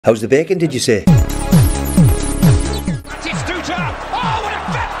How's the bacon, did you say? Batistuta! Oh, what a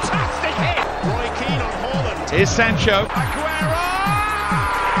fantastic hit! Roy Keane on Haaland. Here's Sancho. Aguero!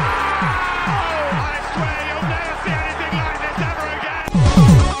 I swear you'll never see anything like this ever again!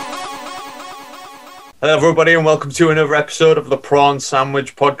 Hello everybody and welcome to another episode of the Prawn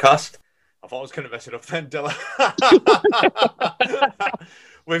Sandwich Podcast. I thought I was going to mess it up then, Dylan.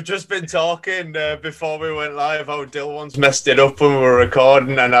 We've just been talking before we went live how Dill once messed it up when we were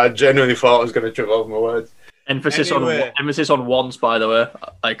recording, and I genuinely thought I was going to trip over my words. Emphasis on once, by the way.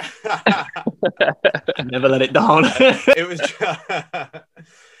 Like, never let it down. It was.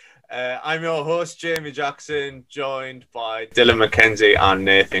 I'm your host, Jamie Jackson, joined by Dylan McKenzie and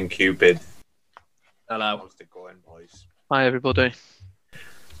Nathan Cupid. Hello. How's it going, boys? Hi, everybody.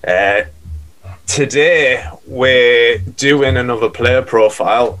 Today we're doing another player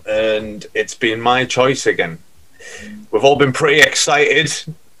profile, and it's been my choice again. We've all been pretty excited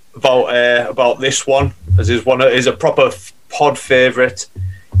about this one, as is a proper pod favourite.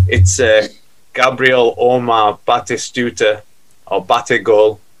 It's Gabriel Batistuta, or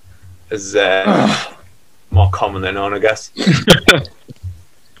Batigol, as more commonly known, I guess.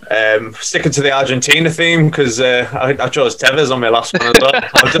 Sticking to the Argentina theme because I chose Tevez on my last one as well.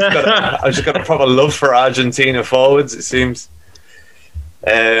 I've just got a proper love for Argentina forwards, it seems.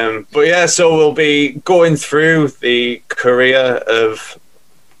 But yeah, so we'll be going through the career of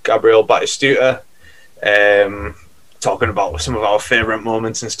Gabriel Batistuta, talking about some of our favourite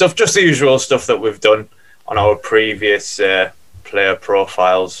moments and stuff, just the usual stuff that we've done on our previous player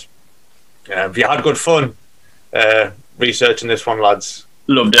profiles. Have you had good fun researching this one, lads?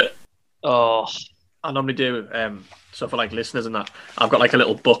 Loved it. Oh, I normally do. So for like listeners and that, I've got like a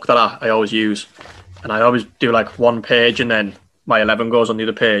little book that I always use, and I always do like one page, and then my 11 goes on the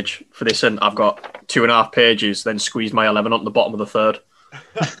other page. For this, and I've got 2.5 pages, then squeeze my 11 onto the bottom of the third.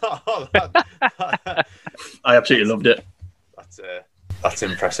 I absolutely loved it. That's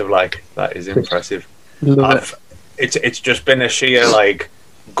impressive. Like, that is impressive. love it. It's just been a sheer like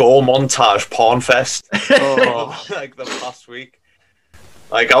goal montage porn fest. Like the past week.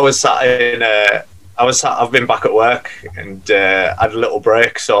 Like I've been back at work and had a little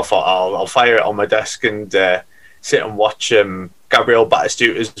break, so I thought I'll fire it on my desk and sit and watch Gabriel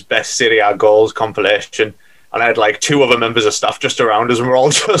Batistuta's best Serie A goals compilation. And I had like 2 other members of staff just around us, and we're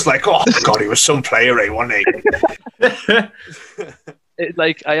all just like, "Oh God, he was some player, wasn't he?"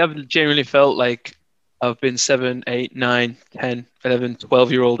 Like, I have genuinely felt like I've been 7, 8, 9, 10, 11,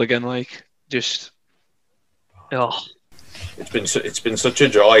 12-year-old again. Like, just, oh. It's been such a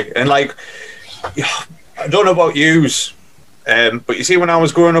joy, and like, I don't know about yous, but you see, when I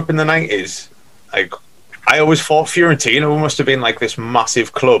was growing up in the 90s, like, I always thought Fiorentina must have been like this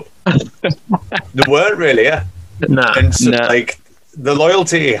massive club. They weren't really, yeah. Nah. And so, like, the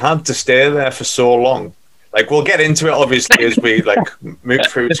loyalty had to stay there for so long. Like, we'll get into it obviously as we like move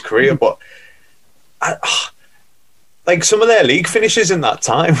through his career, but like some of their league finishes in that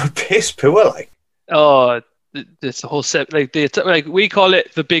time were piss poor. Like, Oh, it's the whole set. Like, like we call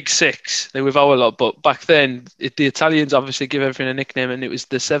it the Big Six. Like, with our lot, but back then the Italians obviously give everything a nickname, and it was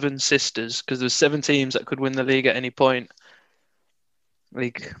the Seven Sisters because there was 7 teams that could win the league at any point.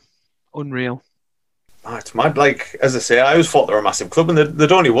 Like, unreal. it's mad. Like, as I say, I always thought they were a massive club, and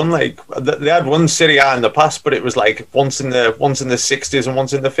they'd only won like they had one Serie A in the past, but it was like once in the 60s and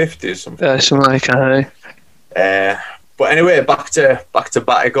once in the 50s. Something like that. But anyway, back to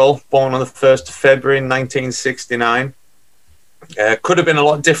Batigol, born on the 1st of February 1969. Could have been a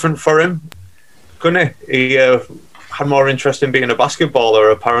lot different for him, couldn't he? He had more interest in being a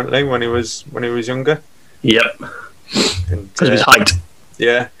basketballer apparently when he was younger. Yep. Because of his height.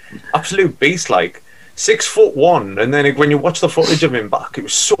 Yeah, absolute beast. Like 6'1", and then when you watch the footage of him back, it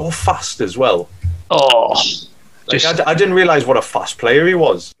was so fast as well. Oh, Like, I didn't realise what a fast player he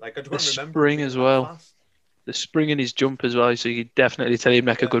was. Like, I don't the remember spring as well. The spring in his jump as well, so you could definitely tell he'd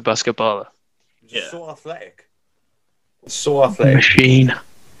make a good basketballer. So athletic. So athletic. Machine.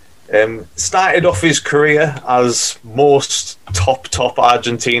 Started off his career as most top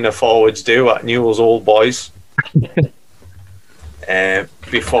Argentina forwards do at Newell's Old Boys.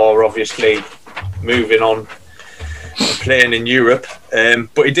 Before obviously moving on and playing in Europe.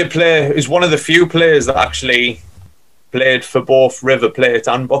 But he did play, he's one of the few players that actually played for both River Plate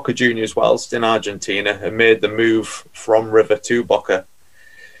and Boca Juniors whilst in Argentina, and made the move from River to Boca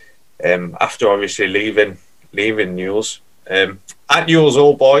after obviously leaving Newell's. At Newell's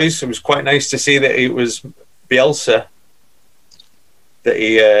Old Boys, it was quite nice to see that it was Bielsa that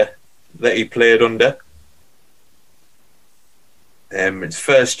he played under. His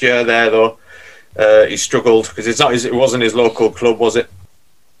first year there, though, he struggled because it wasn't his local club, was it?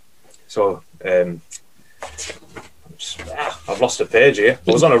 So I've lost a page here.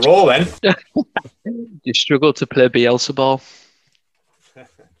 I was on a roll then. You struggle to play Bielsa ball.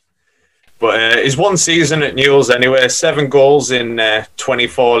 But his one season at Newell's anyway, 7 goals in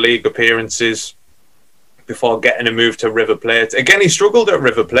 24 league appearances before getting a move to River Plate. Again, he struggled at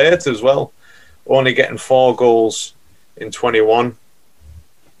River Plate as well, only getting 4 goals in 21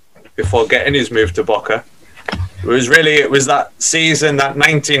 before getting his move to Boca. It was that season, that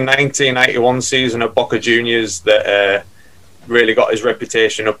 1990-91 season at Boca Juniors that really got his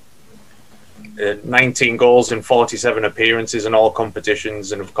reputation up. 19 goals in 47 appearances in all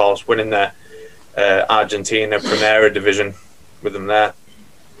competitions, and of course winning the Argentina Primera division with them there.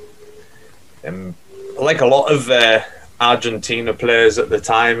 Like a lot of Argentina players at the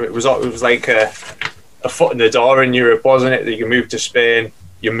time, it was like a foot in the door in Europe, wasn't it? That you moved to Spain,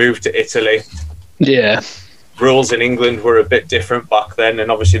 you moved to Italy. Yeah. Rules in England were a bit different back then,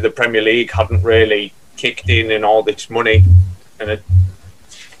 and obviously the Premier League hadn't really kicked in all this money, and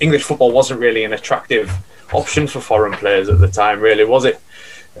English football wasn't really an attractive option for foreign players at the time, really, was it?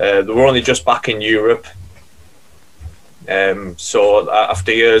 They were only just back in Europe. So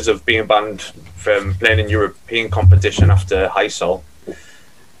after years of being banned from playing in European competition after high school,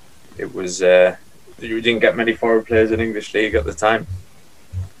 it was you didn't get many foreign players in English league at the time.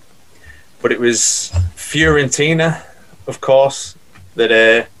 But it was Fiorentina, of course,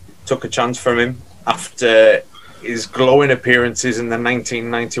 that took a chance from him after his glowing appearances in the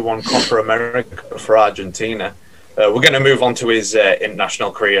 1991 Copa America for Argentina. We're going to move on to his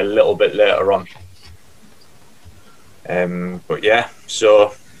international career a little bit later on. But yeah,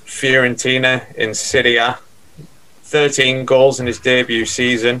 so Fiorentina in Serie A, 13 goals in his debut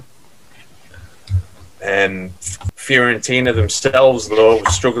season. Fiorentina themselves, though, were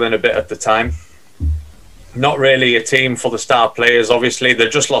struggling a bit at the time. Not really a team full of star players, obviously. They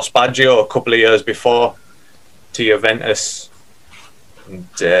just lost Baggio a couple of years before to Juventus. And,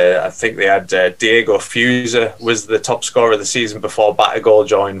 I think they had Diego Fusa was the top scorer of the season before Batagol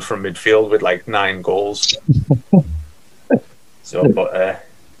joined from midfield with like 9 goals. So, but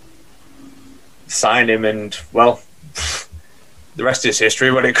sign him, and well, the rest is history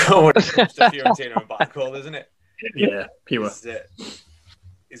when it comes to Fiorentina and Batagol, isn't it? Yeah, pure.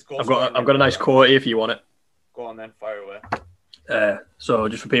 I've got a nice quote here if you want it. Go on then, fire away. So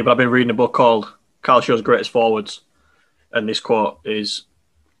just for people, I've been reading a book called Calcio's Greatest Forwards, and this quote is,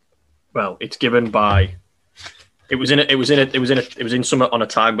 well, it's given by. It was in Summit on a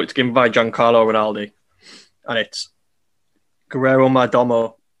Time, but it's given by Giancarlo Rinaldi, and it's Guerrero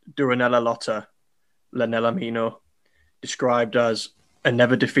Mardomo Duranella Lotta Lanella Mino, described as a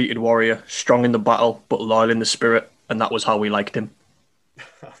never defeated warrior, strong in the battle but loyal in the spirit, and that was how we liked him.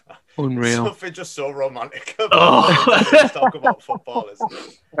 Unreal. Something just so romantic about talk about football, isn't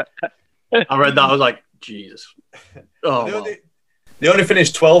it? I read that, I was like, Jesus. Oh, they only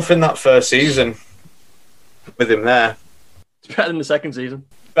finished 12th in that first season with him there. It's better than the second season.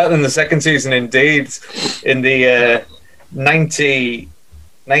 Better than the second season, indeed. In the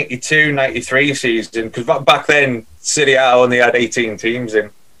 92-93 season, because back then Serie A only had 18 teams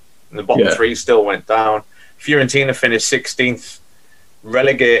in, and the bottom 3 still went down. Fiorentina finished 16th,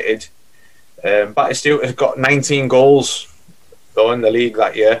 relegated. Batistuta has got 19 goals though in the league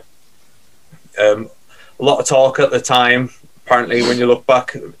that year. A lot of talk at the time, apparently, when you look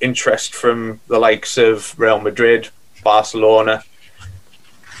back, interest from the likes of Real Madrid, Barcelona.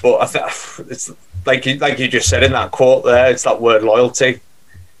 But I think it's like you just said in that quote there, it's that word loyalty.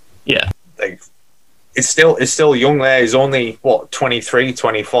 Yeah. Like it's still young there. He's only 23,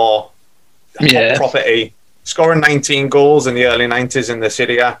 24. Yeah. Property. Scoring 19 goals in the early 90s in the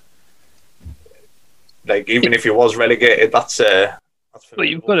Serie A. Like even if he was relegated, that's but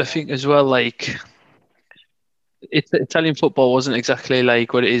you've got to think as well, like Italian football wasn't exactly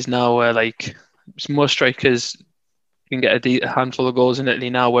like what it is now, where like more strikers can get a handful of goals in Italy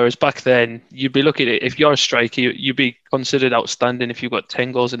now, whereas back then you'd be looking at, if you're a striker, you'd be considered outstanding if you've got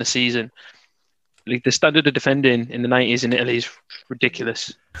 10 goals in a season. Like the standard of defending in the 90s in Italy is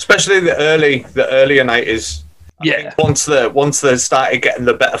ridiculous, especially the earlier 90s. I think once they started getting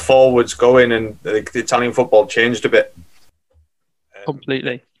the better forwards going, and the Italian football changed a bit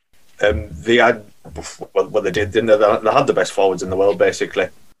completely. They had they did, didn't they? They had the best forwards in the world, basically.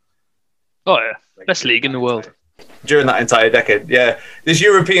 Oh yeah, best league in the world during that entire decade. Yeah, this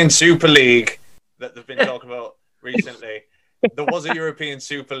European Super League that they've been talking about recently. There was a European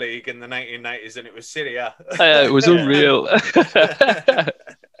Super League in the 1990s, and it was Serie A. It was unreal.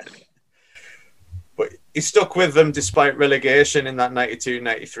 But he stuck with them despite relegation in that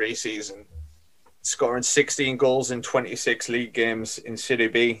 92-93 season. scoring 16 goals in 26 league games in Serie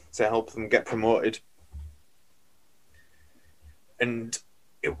B to help them get promoted. And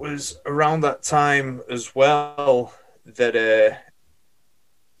it was around that time as well that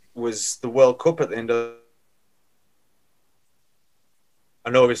was the World Cup at the end of.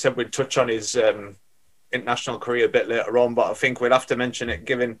 I know we said we'd touch on his international career a bit later on, but I think we'd have to mention it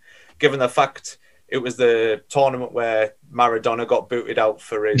given the fact it was the tournament where Maradona got booted out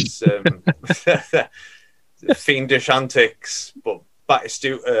for his fiendish antics, but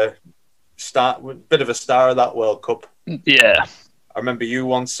Batistuta bit of a star of that World Cup. Yeah. I remember you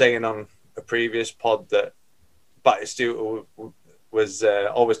once saying on a previous pod that Batistuta was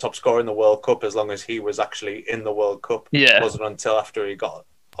always top scorer in the World Cup as long as he was actually in the World Cup. Yeah. It wasn't until after he got,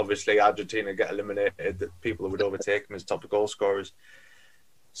 obviously, Argentina get eliminated that people would overtake him as top goal scorers.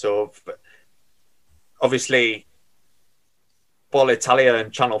 So, obviously, Ball Italia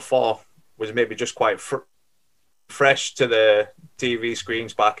and Channel 4 was maybe just quite fresh to the TV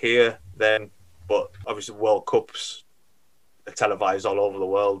screens back here then, but obviously World Cups are televised all over the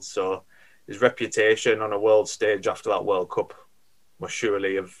world, so his reputation on a world stage after that World Cup must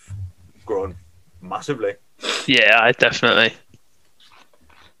surely have grown massively. Yeah, definitely.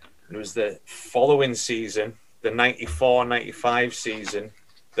 It was the following season, the 94-95 season,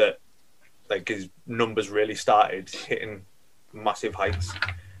 that like his numbers really started hitting massive heights.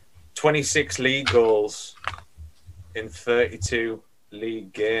 26 league goals in 32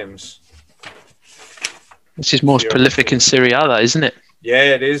 league games. It's his most prolific in Serie A, that, isn't it?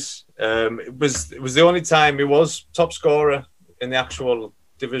 Yeah, it is. It was the only time he was top scorer in the actual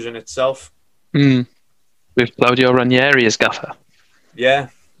division itself. With Claudio Ranieri as gaffer. Yeah.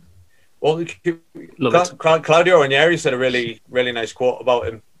 Well, Claudio Ranieri said a really, really nice quote about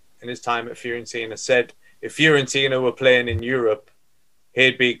him in his time at Fiorentina. Said if Fiorentina were playing in Europe,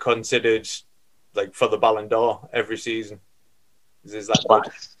 he'd be considered like for the Ballon d'Or every season. Is that good?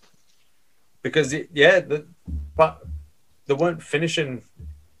 Because but they weren't finishing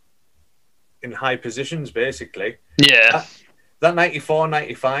in high positions basically. Yeah. That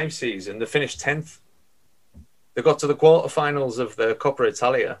 94-95 season, they finished 10th. They got to the quarterfinals of the Coppa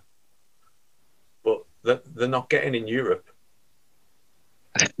Italia, but they're not getting in Europe.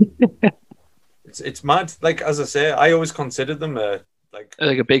 It's mad. Like, as I say, I always considered them like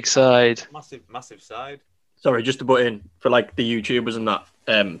a big side. Massive side. Sorry, just to butt in for like the YouTubers and that.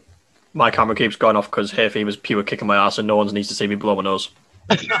 My camera keeps going off because hay fever's pure kicking my ass and no one needs to see me blow my nose.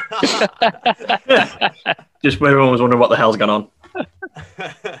 Just when everyone was wondering what the hell's going on.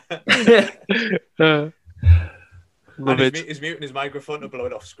 He's muting his microphone to blow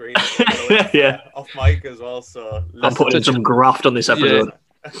it off screen. Yeah. Off mic as well. So I'm putting some graft on this episode.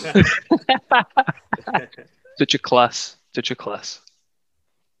 Yeah. Such a class.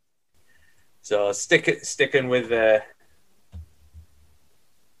 So sticking with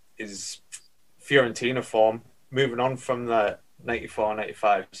his Fiorentina form, moving on from the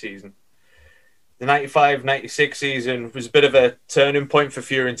 94-95 season. The 95-96 season was a bit of a turning point for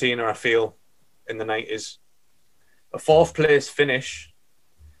Fiorentina, I feel, in the 90s. A fourth place finish,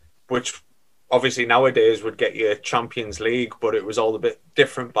 which obviously nowadays would get you a Champions League, but it was all a bit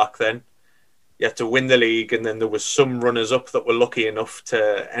different back then. You had to win the league, and then there was some runners-up that were lucky enough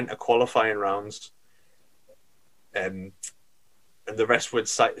to enter qualifying rounds. And the rest would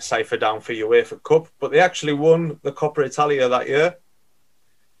cipher down for UEFA Cup. But they actually won the Coppa Italia that year,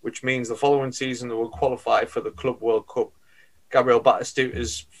 which means the following season they will qualify for the Club World Cup. Gabriel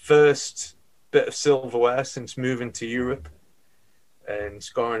Batistuta's first bit of silverware since moving to Europe and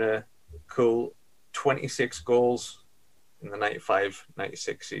scoring a cool 26 goals in the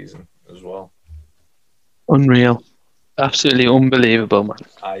 95-96 season as well. Unreal. Absolutely unbelievable, man.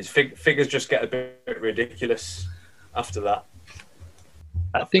 His figures just get a bit ridiculous after that.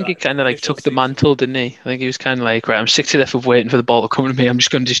 I think he kind of like took the mantle, didn't he? I think he was kind of like, right, I'm sick to death of waiting for the ball to come to me. I'm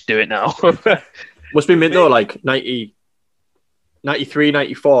just going to do it now. Must be mid though, like 90, 93,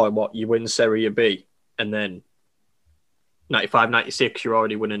 94, and what you win Serie B, and then 95, 96, you're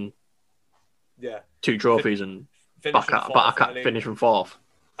already winning 2 trophies and back at finishing fourth.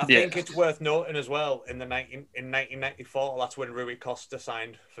 I think it's worth noting as well in 1994, that's when Rui Costa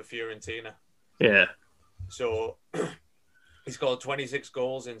signed for Fiorentina. Yeah. So he scored 26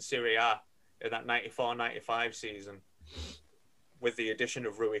 goals in Serie A in that 94-95 season with the addition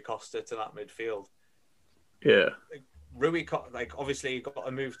of Rui Costa to that midfield. Yeah. Obviously he got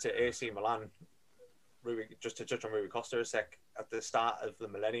a move to AC Milan. Just to touch on Rui Costa a sec, at the start of the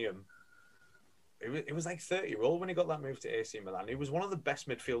millennium, he was like 30-year-old when he got that move to AC Milan. He was one of the best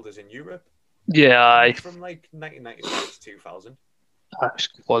midfielders in Europe. Yeah, from like 1995 to 2000. That's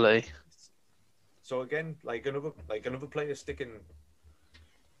quality. So again, like another player sticking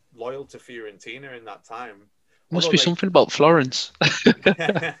loyal to Fiorentina in that time. Must Although, be like, something about Florence.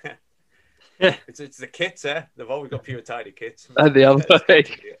 it's the kits, eh? They've always got pure tidy kits. And they have, Where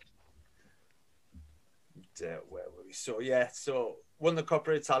were we? So won the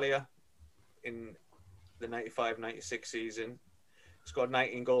Coppa Italia in the 95-96 season. Scored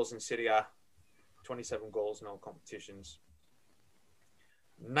 19 goals in Serie A, 27 goals in all competitions.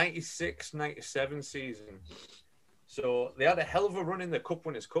 96-97 season. So they had a hell of a run in the Cup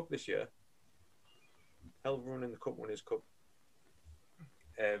Winners' Cup this year. Hell of a run in the Cup Winners' Cup.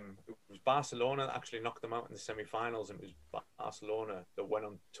 It was Barcelona that actually knocked them out in the semi-finals, and it was Barcelona that went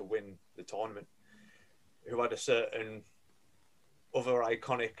on to win the tournament, who had a certain other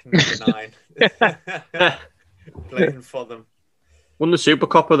iconic number 9 playing for them. Won the Super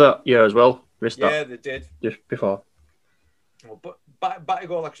Cup of that year as well. Missed that. Yeah, they did. Just before. Well, but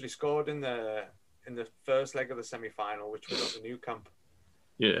Batigol actually scored in the first leg of the semi-final, which was at the new camp.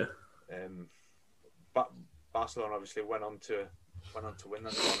 Yeah. But Barcelona obviously went on to win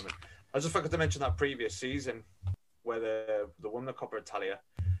that tournament. I just forgot to mention that previous season where they won the Coppa Italia.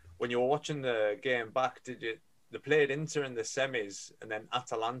 When you were watching the game back, they played Inter in the semis and then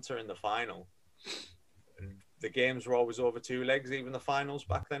Atalanta in the final. And the games were always over 2 legs, even the finals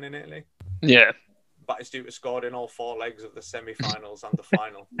back then in Italy. Yeah. Batistuta scored in all 4 legs of the semi-finals and the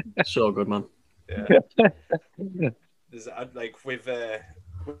final. So good, man. Yeah.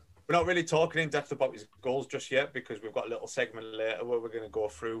 We're not really talking in depth about his goals just yet because we've got a little segment later where we're going to go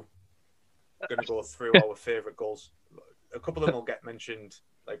through our favourite goals. A couple of them will get mentioned,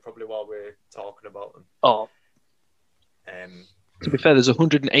 like probably while we're talking about them. Oh. To be fair, there's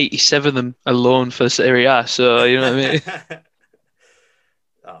 187 of them alone for Serie A, so you know what I mean?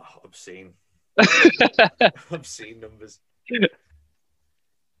 Oh, obscene. Obscene numbers.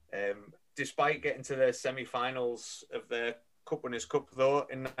 Despite getting to the semi-finals of the Cup Winners' Cup, though,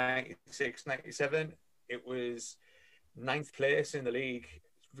 in 96-97, it was 9th place in the league.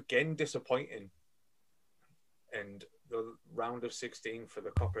 Again, disappointing. And the round of 16 for the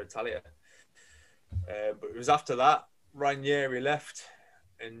Coppa Italia. But it was after that, Ranieri left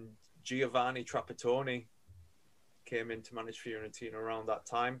and Giovanni Trapattoni came in to manage Fiorentina around that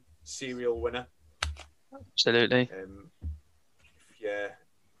time. Serial winner. Absolutely. Yeah.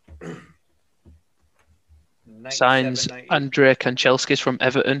 Signs Andrea Kanchelskis from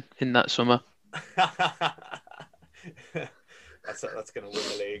Everton in that summer. That's going to win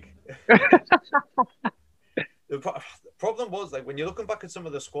the league. The problem was, like, when you're looking back at some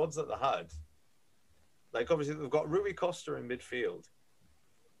of the squads that they had, like, obviously they've got Rui Costa in midfield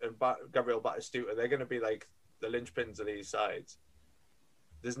and Gabriel Batistuta. They're going to be like the linchpins of these sides.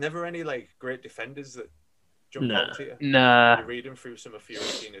 There's never any like great defenders that jump out to you. Nah. You're reading through some of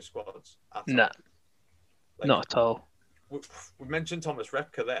Fiorentina's squads. Nah. Like, not at all. We mentioned Thomas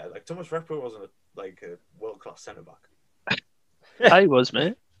Repka there. Like, Thomas Repka wasn't a world-class centre-back. I was,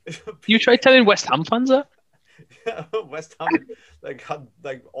 mate. You tried telling West Ham fans that? Yeah, West Ham had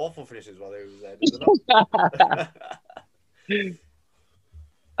awful finishes while he was there. Did they not?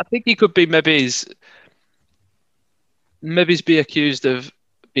 I think he could be maybe be accused of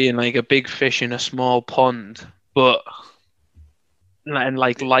being like a big fish in a small pond, but and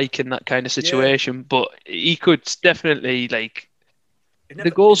liking that kind of situation. Yeah. But he could definitely the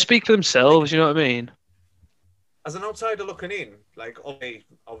goals speak for themselves. You know what I mean? As an outsider looking in, like, I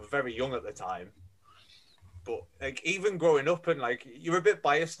was very young at the time. But like, even growing up, and like, you're a bit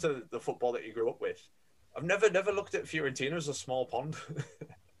biased to the football that you grew up with. I've never looked at Fiorentina as a small pond.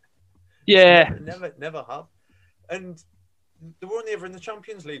 Yeah, never have. And they were only ever in the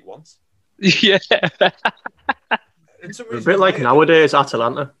Champions League once. Yeah, a bit like nowadays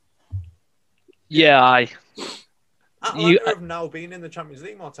Atalanta. Yeah, Atalanta have now been in the Champions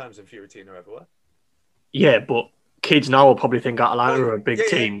League more times than Fiorentina ever were. Yeah, but kids now will probably think Atalanta are a big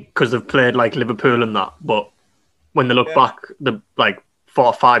team because they've played like Liverpool and that. But when they look back, 4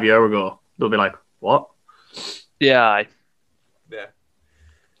 or 5 years ago, they'll be like, "What?" Yeah. Yeah.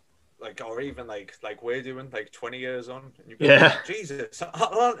 Like, or even like we're doing 20 years on. And you'd be like, Jesus,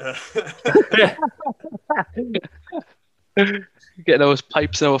 Atlanta. Getting those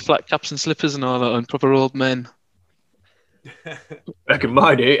pipes and our flat caps and slippers and all that on, proper old men. Back in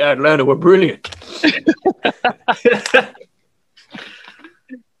my day, Atlanta were brilliant.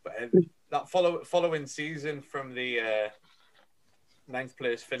 But that following season from the 9th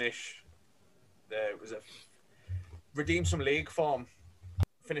place finish, there was redeemed some league form,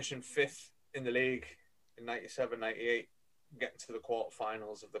 finishing 5th in the league in 97-98, getting to the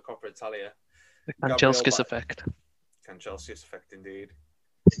quarterfinals of the Coppa Italia. The Kanchelskis effect. Kanchelskis effect, indeed.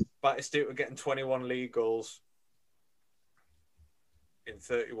 Batistuta getting 21 league goals in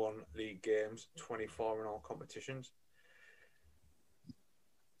 31 league games, 24 in all competitions.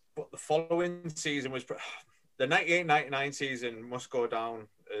 But the following season was the 98-99 season must go down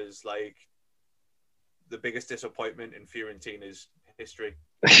as like the biggest disappointment in Fiorentina's history.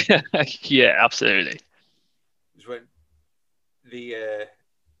 Yeah, absolutely. It was when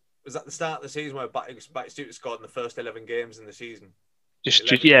was at the start of the season where Batistuta scored in the first 11 games in the season. Just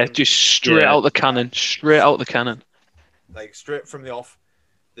straight out the cannon, straight out the cannon. Like straight from the off.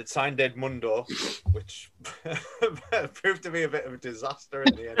 They'd signed Edmundo, which proved to be a bit of a disaster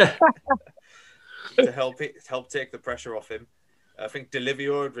in the end. to help take the pressure off him. I think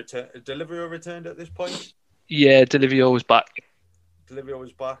Delivio returned at this point. Yeah, Delivio was back.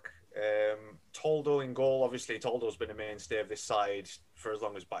 Toldo in goal. Obviously, Toldo's been a mainstay of this side for as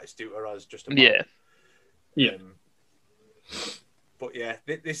long as Batistuta has. Just about. Yeah. But yeah,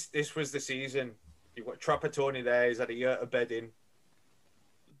 this was the season. You've got Trapattoni there. He's had a year to bed in.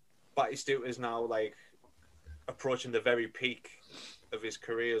 Batistuta is now like approaching the very peak of his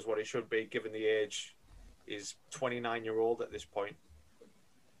career, is what he should be, given the age. He's 29-year-old at this point.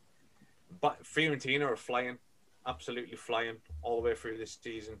 But Fiorentina are flying, absolutely flying all the way through this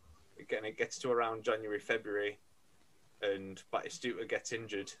season. Again, it gets to around January, February, and Batistuta gets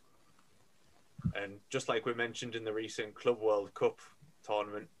injured. And just like we mentioned in the recent Club World Cup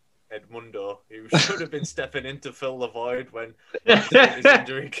tournament, Edmundo, who should have been stepping in to fill the void when his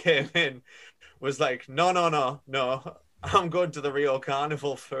injury came in, was like, no, I'm going to the Rio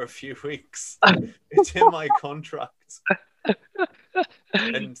Carnival for a few weeks. It's in my contract.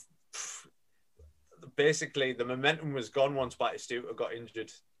 And basically, the momentum was gone once Batistuta got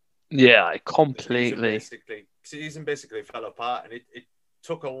injured. Yeah, completely. Season basically fell apart, and it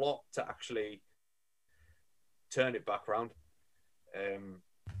took a lot to actually turn it back around.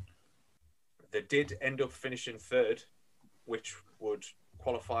 They did end up finishing third, which would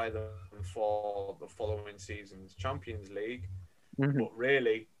qualify them for the following season's Champions League. Mm-hmm. But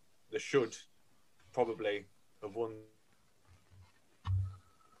really, they should probably have won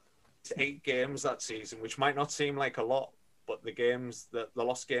 8 games that season, which might not seem like a lot, but the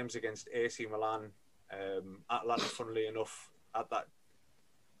lost games against AC Milan, Atlanta, funnily enough, at that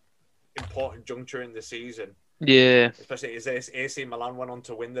important juncture in the season. Yeah. Especially as AC Milan went on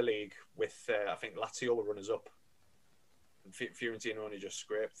to win the league with, I think, Lazio were runners-up. Fiorentina only just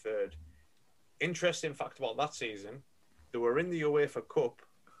scraped third. Interesting fact about that season, they were in the UEFA Cup,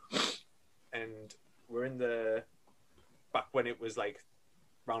 and were in the back when it was like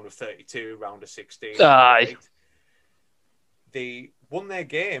round of 32, round of 16. Aye. They won their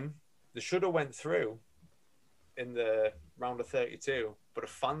game. They should have went through in the round of 32, but a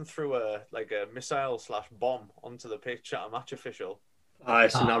fan threw a missile/bomb onto the pitch at a match official. I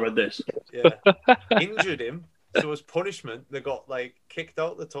read this. Yeah, injured him. So as punishment, they got like kicked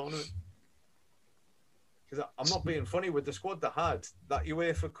out the tournament. Because I'm not being funny, with the squad they had, that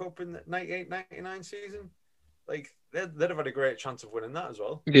UEFA Cup in the 98-99 season, like they'd have had a great chance of winning that as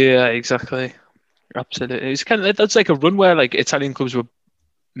well. Yeah, exactly. Absolutely. It's kind of, that's like a run where like Italian clubs were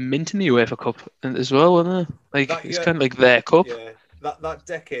minting the UEFA Cup as well, wasn't it? Like it's kind of like their cup. Yeah, that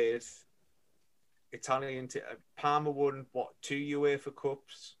decade, Parma won 2 UEFA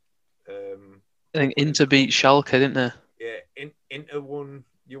Cups. I think Inter beat Schalke, didn't they? Yeah, Inter won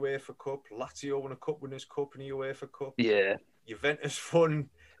UEFA Cup. Lazio won a Cup Winners' Cup and a UEFA Cup. Yeah. Juventus won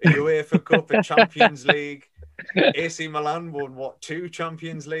a UEFA Cup, a Champions League. AC Milan won 2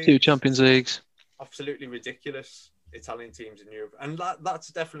 Champions Leagues? 2 Champions Leagues. Absolutely ridiculous Italian teams in Europe, and that's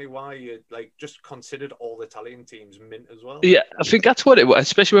definitely why you like just considered all Italian teams mint as well. Yeah, I think that's what it was,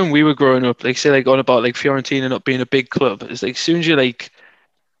 especially when we were growing up. Like say like on about like Fiorentina not being a big club. It's like as soon as you like.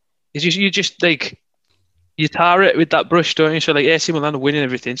 You just like you tar it with that brush, don't you? So like AC Milan are winning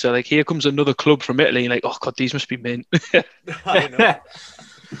everything. So like here comes another club from Italy, and like, oh god, these must be mint. I know.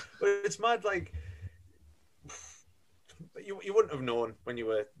 But it's mad. Like you wouldn't have known when you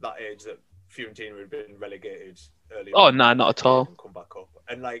were that age that Fiorentina had been relegated earlier. Oh no, not at all. And come back up,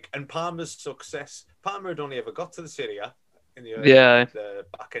 and Parma's success. Parma had only ever got to the Serie A in the the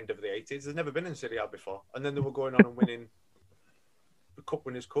back end of the 80s. They'd never been in Serie A before, and then they were going on and winning the Cup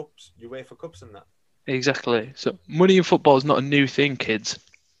Winners' Cups, UEFA Cups, and that. Exactly. So money in football is not a new thing, kids.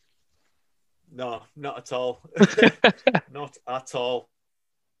 No, not at all. Not at all.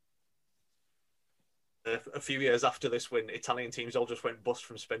 A few years after this win, Italian teams all just went bust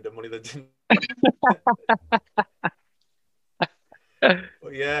from spending money they didn't.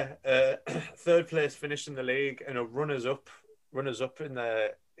 But yeah, third place finished in the league and a runners-up in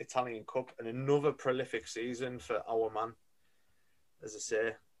the Italian Cup, and another prolific season for our man. as I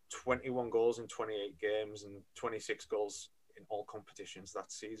say, 21 goals in 28 games and 26 goals in all competitions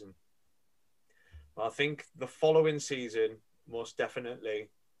that season. I think the following season, most definitely,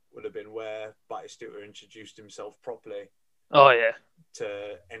 would have been where Batistuta introduced himself properly. Oh, yeah.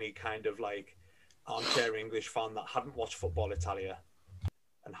 To any kind of like armchair English fan that hadn't watched Football Italia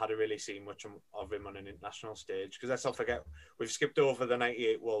and hadn't really seen much of him on an international stage. Because let's not forget, we've skipped over the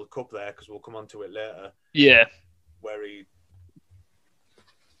 98 World Cup there because we'll come on to it later. Yeah. Where he,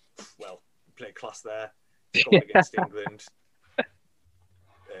 played class there. Scored against England.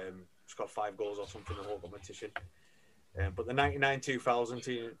 Scored 5 goals or something in the whole competition. But the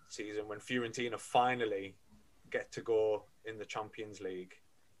 99-2000 season, when Fiorentina finally get to go in the Champions League,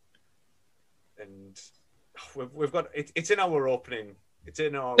 and we've got it's in our opening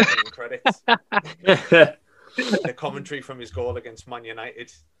credits. The commentary from his goal against Man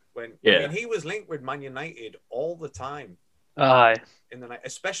United, when I mean, he was linked with Man United all the time. Aye. In the night,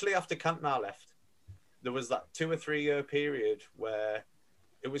 especially after Cantona left, there was that 2 or 3 year period where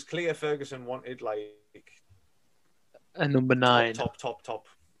it was clear Ferguson wanted like a number 9, top,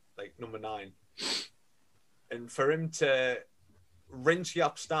 like number 9, and for him to rinse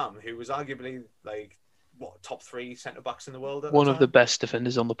Jaap Stam, who was arguably like top 3 centre backs in the world at one the of time, the best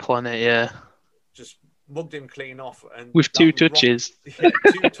defenders on the planet, yeah, just mugged him clean off, and with 2 touches, 2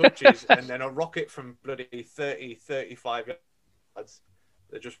 touches, and then a rocket from bloody 30, 35 yards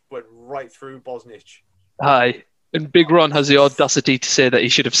that just went right through Bosnich. Aye. And Big Ron has the audacity to say that he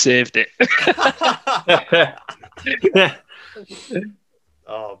should have saved it.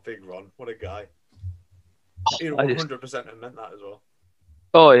 Oh, Big Ron, what a guy! He 100% have meant that as well.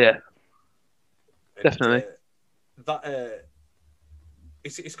 Oh yeah, and, definitely. He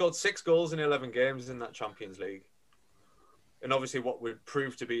scored 6 goals in 11 games in that Champions League, and obviously what would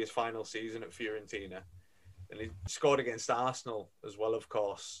prove to be his final season at Fiorentina. And he scored against Arsenal as well, of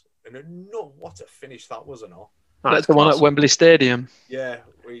course. And no, what a finish that was, or not? That's the one at Wembley Stadium. Yeah,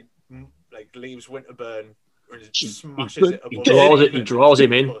 where he leaves Winterburn and smashes it above. He draws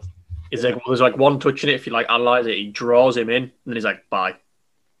him in. It's like there's like one touch in it. If you like analyze it, he draws him in, and then he's like, "Bye."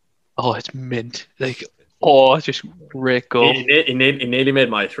 Oh, it's mint. Like, just great goal. He nearly made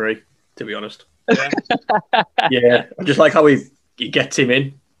my 3, to be honest. Yeah, yeah. Just like how he gets him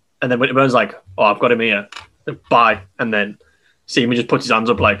in, and then Winterburn's like, "Oh, I've got him here." Bye, and then Seaman just puts his hands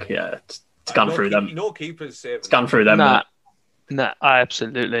up like, "Yeah, scan through them." No keepers save. Scan through them. Nah,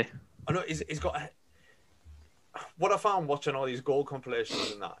 absolutely. I know he's got. What I found watching all these goal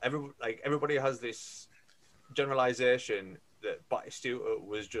compilations and that, everybody has this generalization that Batistuta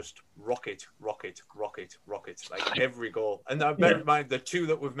was just rocket, like every goal. And bear in mind, the 2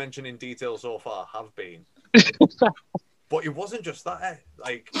 that we've mentioned in detail so far have been. But it wasn't just that.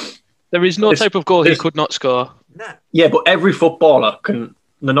 There is no type of goal he could not score. Nah. Yeah, but every footballer can.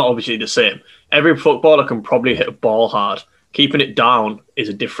 They're not obviously the same. Every footballer can probably hit a ball hard. Keeping it down is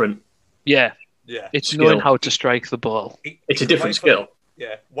a different. Yeah. It's skill. knowing how to strike the ball. It's a different skill.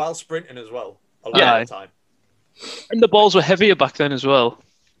 Yeah, while sprinting as well. A lot of the time. And the balls were heavier back then as well.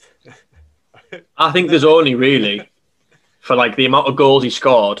 I think there's only really, for like the amount of goals he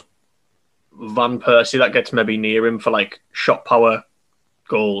scored, Van Persie that gets maybe near him for like shot power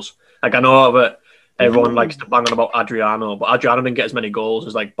goals. Like I know that everyone likes to bang on about Adriano, but Adriano didn't get as many goals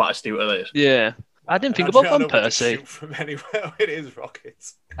as like Batistuta did. Yeah. I didn't think about Van Persie. From anywhere it is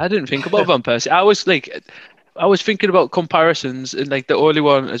rockets. I didn't think about Van Persie. I was thinking about comparisons, and like the only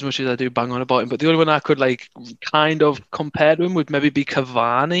one, as much as I do bang on about him, but the only one I could like kind of compare to him would maybe be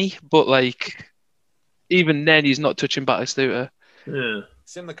Cavani, but like even then he's not touching Batistuta. Yeah.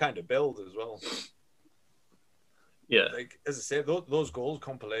 Similar kind of build as well. Yeah. Like as I say, those goals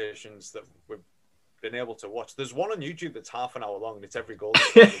compilations that we've been able to watch. There's one on YouTube that's half an hour long, and it's every goal.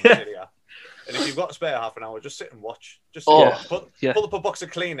 And if you've got a spare half an hour, just sit and watch. Just pull up a box of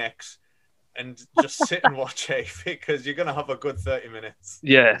Kleenex and just sit and watch it, because you're gonna have a good 30 minutes.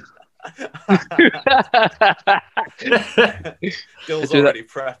 Yeah. Dill's already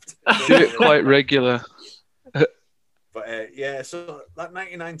prepped. Do it quite regular. But so that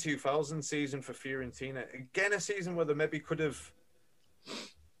 99-2000 season for Fiorentina, again, a season where they maybe could have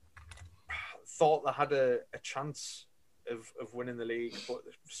thought they had a chance of winning the league, but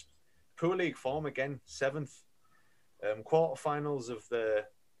poor league form again, 7th. Quarterfinals of the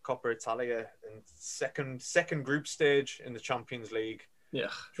Coppa Italia and second group stage in the Champions League. Yeah.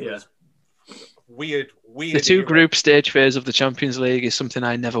 Weird. The 2 group stage phase of the Champions League is something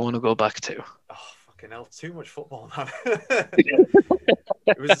I never want to go back to. Oh, fucking hell, too much football, man.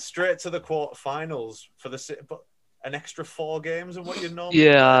 It was straight to the quarterfinals for but an extra 4 games of what you normally.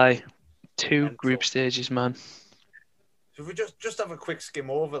 Yeah, 2 group stages, man. So if we just have a quick skim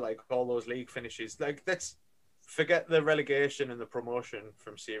over like all those league finishes, like let's forget the relegation and the promotion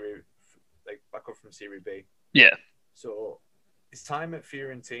from Serie, like back up from Serie B. Yeah. So his time at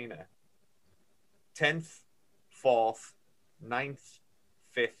Fiorentina: 10th, 4th, 9th,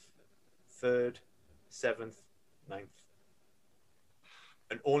 5th, 3rd, 7th, 9th,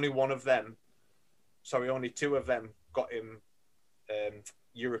 and only two of them got him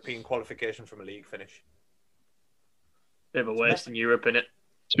European qualification from a league finish. Bit of a waste in Europe, innit?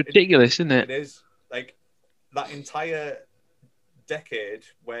 It's ridiculous, isn't it? It is. Like, that entire decade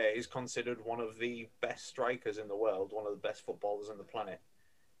where he's considered one of the best strikers in the world, one of the best footballers on the planet,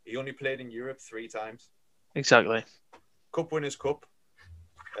 he only played in Europe 3 times. Exactly. Cup Winners' Cup.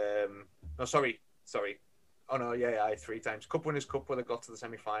 No, sorry. Oh, no, yeah, 3 times. Cup Winners' Cup where they got to the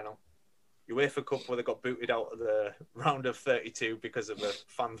semi-final. UEFA Cup where they got booted out of the round of 32 because of a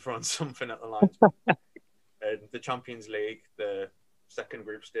fan throwing something at the line. And the Champions League, the second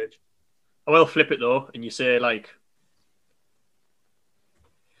group stage. I will flip it though, and you say like,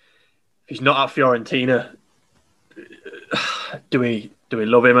 if he's not at Fiorentina, do we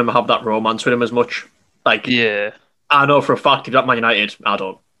love him and have that romance with him as much? Like, Yeah. I know for a fact if he's at Man United, I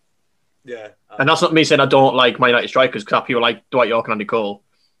don't. Yeah. And that's not me saying I don't like Man United strikers, because people like Dwight York and Andy Cole,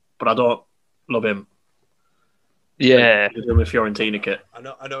 but I don't love him. Yeah. Like, with Fiorentina kit. I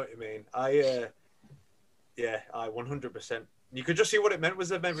know what you mean. I 100%. You could just see what it meant was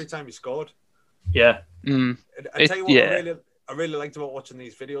them every time he scored. Yeah. And I tell you what, Yeah. I really liked about watching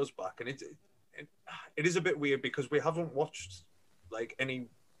these videos back, and it is a bit weird because we haven't watched like any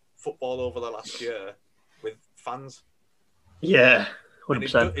football over the last year with fans. Yeah. And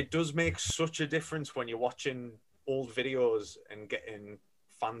 100%. it does make such a difference when you're watching old videos and getting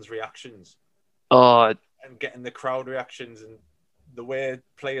fans' reactions Oh, and getting the crowd reactions and the way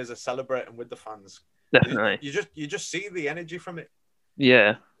players are celebrating with the fans. definitely. You just see the energy from it.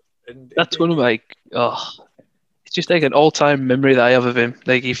 Yeah. And That's one of it's just like an all-time memory that I have of him.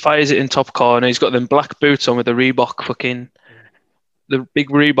 Like, he fires it in top corner. He's got them black boots on with the big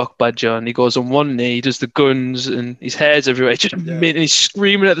Reebok badge on. He goes on one knee, he does the guns, and his hair's everywhere. And he's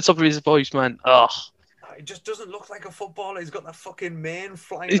screaming at the top of his voice, man. Oh, it just doesn't look like a footballer. He's got that fucking mane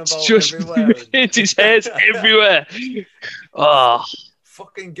flying it's about just everywhere. his hair's everywhere. Oh,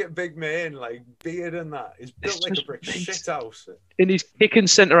 Fucking get big mane, like beard and that. He's built It's like a just brick amazing. shit house. and he's kicking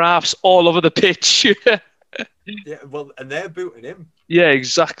centre halves all over the pitch. Yeah, well, and they're booting him. Yeah,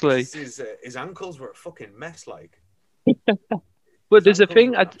 exactly. His ankles were a fucking mess, like. But there's a His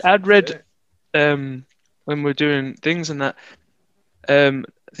thing ankles were I'd absolute read shit. when we're doing things and that. I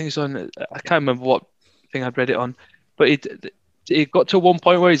think it's on. I can't remember what thing I'd read it on, but it got to one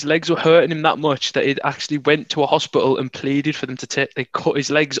point where his legs were hurting him that much that he actually went to a hospital and pleaded for them to they cut his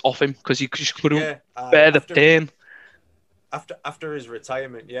legs off him because he just couldn't bear the pain. After his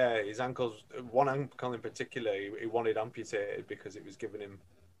retirement, yeah, his ankles, one ankle in particular, he wanted amputated because it was giving him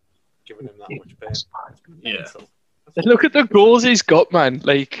that much pain. Yeah. Look at the goals he's got, man.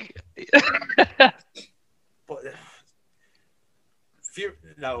 Like, But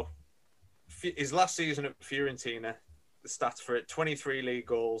his last season at Fiorentina, the stats for it: 23 league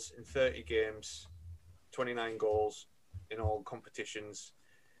goals in 30 games, 29 goals in all competitions,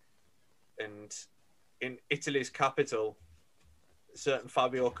 and in Italy's capital, certain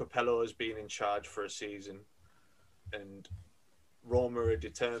Fabio Capello has been in charge for a season, and Roma are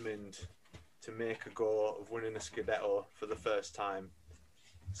determined to make a go of winning a Scudetto for the first time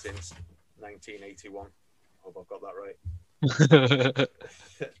since 1981. I hope I've got that right.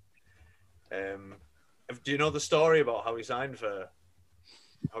 Do you know the story about how he signed for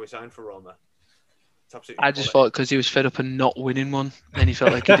Roma? It's absolutely I just thought because he was fed up and not winning one, and he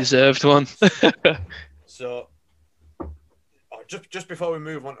felt like he deserved one. So, just before we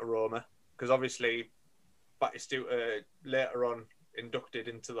move on to Roma, because obviously Batistuta later on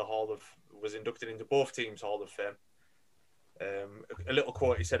was inducted into both teams' Hall of Fame. A little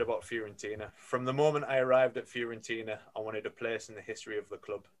quote he said about Fiorentina: "From the moment I arrived at Fiorentina, I wanted a place in the history of the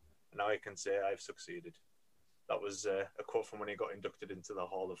club. And now I can say I've succeeded." That was a quote from when he got inducted into the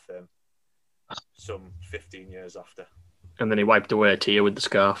Hall of Fame some 15 years after. And then he wiped away a tear with the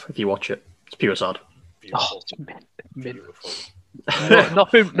scarf. If you watch it, it's pure sad. Beautiful. Beautiful.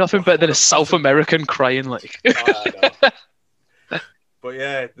 Nothing better than a South American crying like. I know. But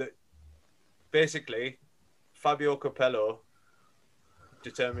yeah, basically, Fabio Capello,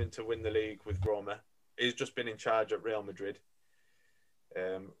 determined to win the league with Roma, he's just been in charge at Real Madrid.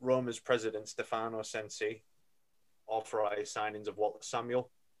 Roma's president, Stefano Sensi, authorised signings of Walter Samuel,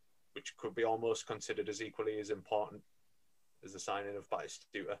 which could be almost considered as equally as important as the signing of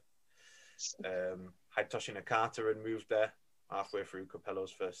Batistuta. Hitoshi Nakata had moved there halfway through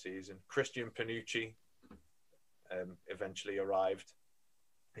Capello's first season. Christian Panucci eventually arrived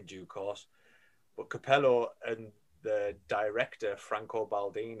in due course. But Capello and the director, Franco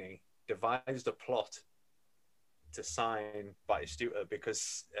Baldini, devised a plot to sign Batistuta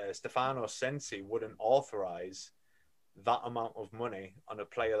because Stefano Sensi wouldn't authorize that amount of money on a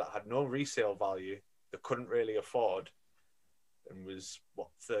player that had no resale value, that couldn't really afford, and was,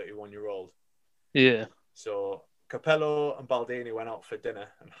 31-year-old. Yeah. So Capello and Baldini went out for dinner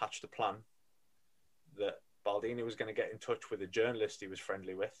and hatched a plan that Baldini was going to get in touch with a journalist he was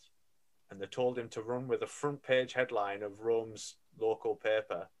friendly with, and they told him to run with a front page headline of Rome's local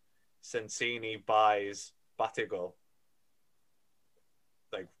paper, Sensini buys Batigol.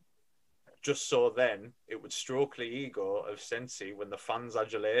 Like, just so then it would stroke the ego of Sensi when the fans'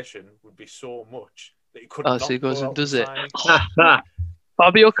 adulation would be so much that he could not So he goes go and out does it. sign.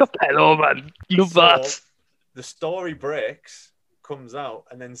 Fabio Capello, man. Love that. The story breaks, comes out,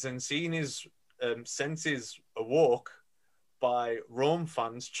 and then Sensini's senses awoke by Rome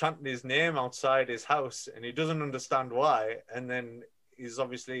fans chanting his name outside his house, and he doesn't understand why. And then he's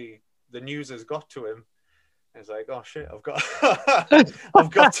obviously, the news has got to him. And he's like, "Oh shit, I've got,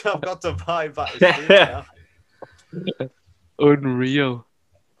 I've got to buy Batistuta now." Unreal.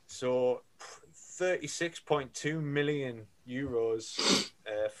 So, 36.2 million euros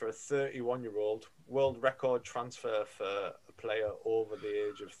for a 31-year-old, world record transfer for a player over the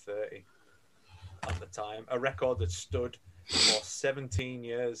age of 30 at the time. A record that stood for 17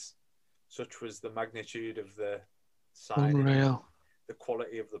 years. Such was the magnitude of the signing, Unreal. the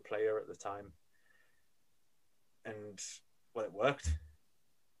quality of the player at the time. And, well, it worked.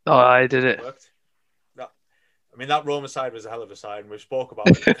 Oh, I did it. It worked. That Roma side was a hell of a side, and we've spoke about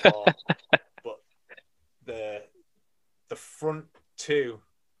it before. But the front two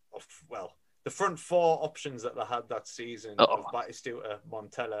of, the front four options that they had that season of Batistuta,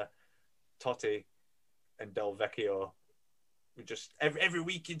 Montella, Totti, and Del Vecchio, we just every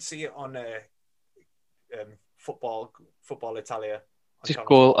week you'd see it on football Italia. Just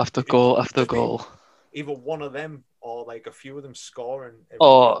goal after goal after goal. Either one of them or like a few of them scoring every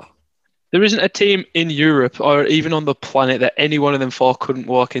week. There isn't a team in Europe or even on the planet that any one of them four couldn't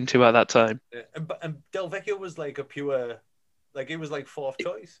walk into at that time. Yeah. And Del Vecchio was like a pure, like he was like fourth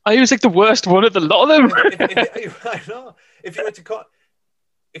choice. He was like the worst one of the lot of them. I know. If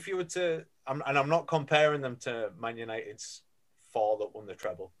you were to, and I'm not comparing them to Man United's four that won the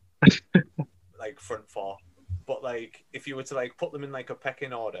treble, like front four, but like if you were to like put them in like a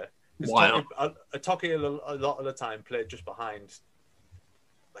pecking order, wow. Totti a lot of the time played just behind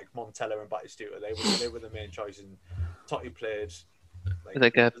like Montella and Batistuta. They were the main choice, and Totti played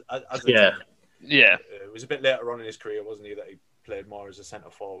yeah. It was a bit later on in his career, wasn't he, that he played more as a centre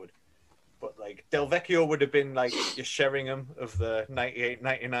forward. But like Del Vecchio would have been like your Sheringham of the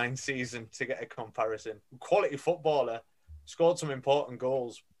 98-99 season to get a comparison. Quality footballer, scored some important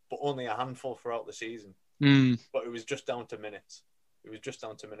goals, but only a handful throughout the season. But it was just down to minutes. It was just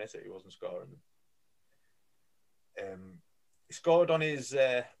down to minutes that he wasn't scoring them. He scored on his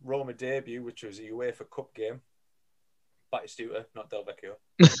Roma debut, which was a UEFA Cup game. Batistuta, not Del Vecchio.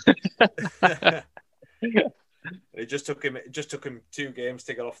 It just took him 2 games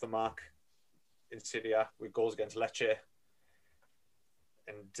to get off the mark in Serie A with goals against Lecce.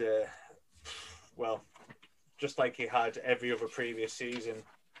 And, just like he had every other previous season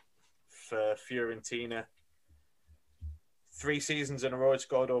for Fiorentina, 3 seasons in a row, he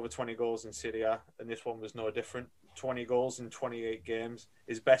scored over 20 goals in Serie A, and this one was no different. 20 goals in 28 games.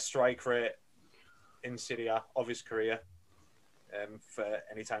 His best strike rate in Serie A of his career for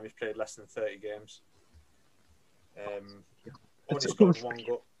any time he's played less than 30 games. Only scored 1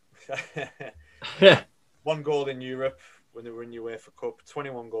 goal. 1 goal in Europe when they were in UEFA Cup.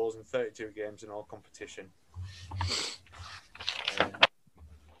 21 goals in 32 games in all competition.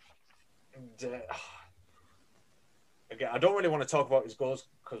 Again, I don't really want to talk about his goals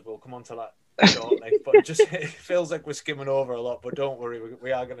because we'll come on to that shortly, but it feels like we're skimming over a lot. But don't worry,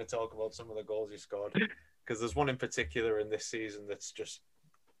 we are going to talk about some of the goals he scored, because there's one in particular in this season that's just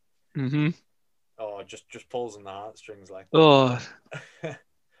just pulls on the heartstrings, like yeah,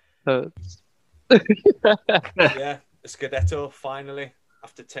 a Scudetto finally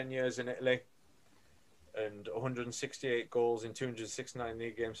after 10 years in Italy, and 168 goals in 269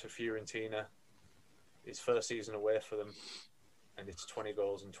 league games for Fiorentina. His first season away for them, and it's 20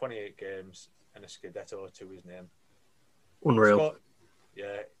 goals in 28 games and a Scudetto to his name. Unreal.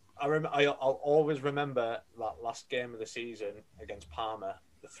 I'll always remember that last game of the season against Parma,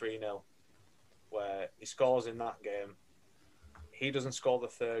 the 3-0, where he scores in that game. he doesn't score the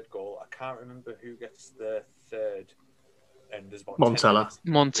third goal. I can't remember who gets the third. And there's about 10 Montella. minutes.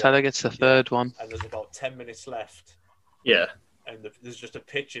 Montella gets the third one. And there's about 10 minutes left. Yeah. And there's just a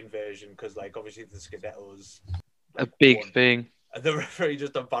pitch invasion because, like, obviously the Scudetto's A big thing. And the referee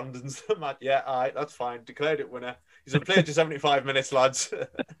just abandons the match. Yeah, all right, that's fine. Declared it winner. He's played to 75 minutes, lads.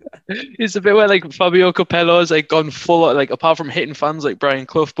 It's a bit where like Fabio Capello's like gone full, like apart from hitting fans like Brian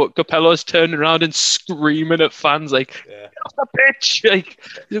Clough, but Capello's turning around and screaming at fans like, "Get off the pitch!" Like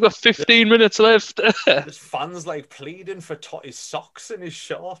he's got 15 minutes left. There's fans like pleading for his socks and his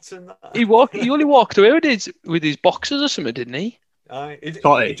shorts and that. He only walked away with his boxers or something, didn't he?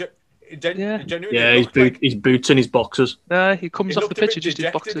 He genuinely his boots and his boxers. He comes off the pitch with just his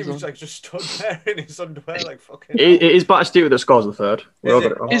boxers He was on. like just stood there in his underwear, like fucking. It is Batistuta that scores the third.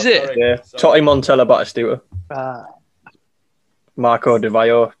 Is it? Sorry. Yeah. Sorry. Totti, Montella, Batistuta. Marco Di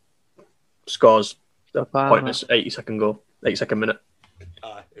Vaio scores the pointless 80-second minute.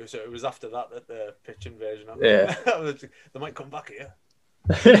 It was after that the pitch invasion happened. Yeah. They might come back here.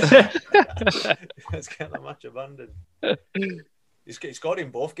 Let's get the match abandoned. He scored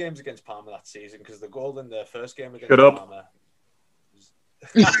in both games against Parma that season because the goal in the first game against Parma.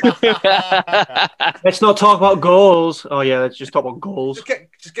 Let's not talk about goals. Oh yeah, let's just talk about goals.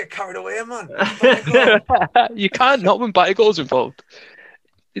 Just get carried away, man. You can't not when Battygoal's involved.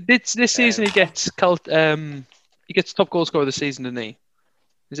 This season he gets top goal scorer of the season, doesn't he?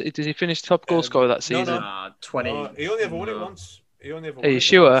 Did he finish top goal scorer that season? No. 20. He only ever won it once. Are you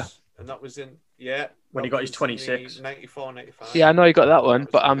sure? Once, and that was when he got his 26. 94, 95. Yeah, I know he got that one,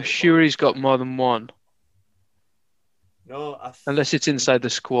 but I'm sure he's got more than one. No, unless it's inside the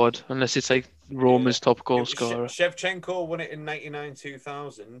squad, unless it's like Roma's top goal scorer. Shevchenko won it in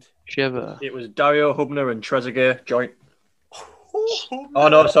 99-2000. Sheva. It was Dario Hubner and Trezeguet joint. Oh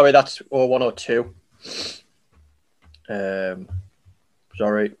no, sorry, that's 0102.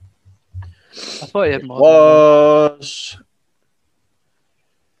 Sorry. I thought he had more. Was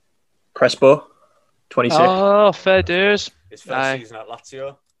Crespo 26? Oh, fair dues. His first season at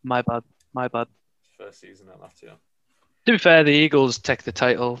Lazio. My bad. His first season at Lazio. To be fair, the Eagles take the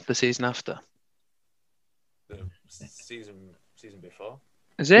title the season after. The season before.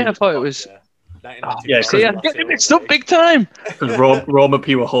 Is it? I thought it was. Yeah, see, I'm getting mixed up big time. Because Roma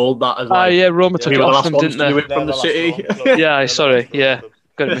people hold that as like. Yeah, Roma took it off them, didn't they? From the city. Yeah, sorry. Yeah,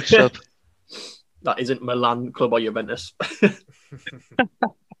 got it mixed up. That isn't Milan club or Juventus.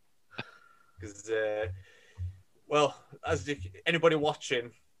 Because, as anybody watching,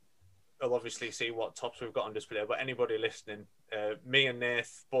 will obviously see what tops we've got on display. But anybody listening, me and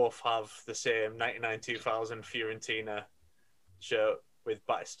Nath both have the same 99-2000 Fiorentina shirt with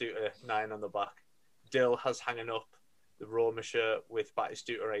Batistuta 9 on the back. Dill has hanging up the Roma shirt with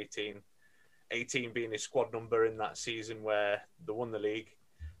Batistuta 18. 18 being his squad number in that season where they won the league.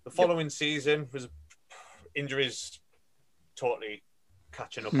 The following season was injuries totally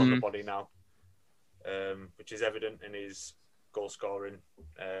catching up on the body now, which is evident in his goal scoring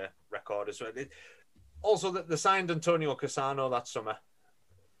record as well. Also, they signed Antonio Cassano that summer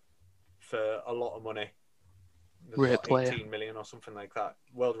for a lot of money. Great player. 18 million or something like that.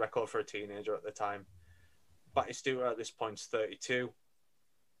 World record for a teenager at the time. Batistuta at this point is 32. We've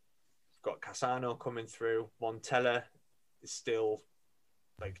got Cassano coming through. Montella is still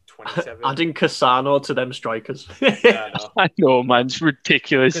like 27. Adding Cassano to them strikers. Yeah, I know, man. It's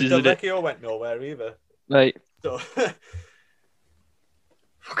ridiculous, because isn't it? Vecchio went nowhere either. Like, So,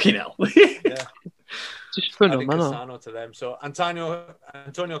 fucking hell. yeah. just Adding phenomenal. Cassano to them. So Antonio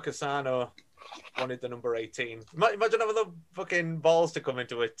Cassano wanted the number 18. Imagine having the fucking balls to come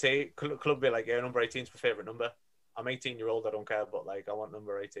into a club be like, yeah, number 18 is my favourite number. I'm 18-year-old, I don't care, but like I want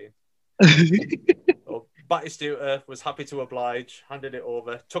number 18. So, Batistuta was happy to oblige, handed it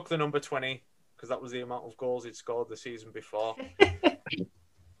over, took the number 20 because that was the amount of goals he'd scored the season before.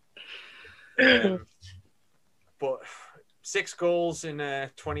 But 6 goals in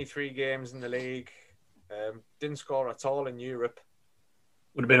 23 games in the league. Didn't score at all in Europe.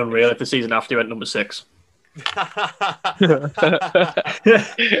 Would have been unreal if the season after he went number 6.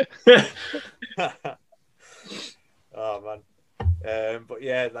 Oh man. But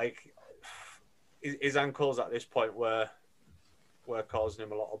yeah, like his ankles at this point were causing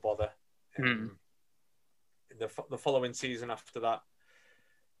him a lot of bother. The following season after that,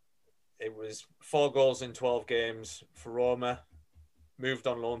 it was 4 goals in 12 games for Roma. Moved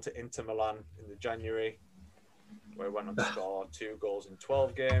on loan to Inter Milan in the January, where he went on to score 2 goals in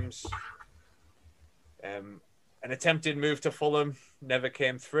 12 games. An attempted move to Fulham never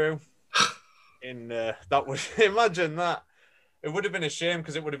came through. That would imagine that. It would have been a shame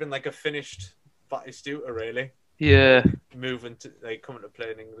because it would have been like a finished Batistuta, really. Yeah. moving to coming to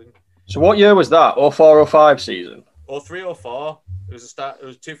play in England. So what year was that? 04-05 season? Or 3 or 4. It was a start. It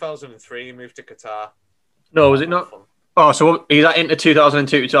was 2003. He moved to Qatar. No, was it not? Oh, so he's into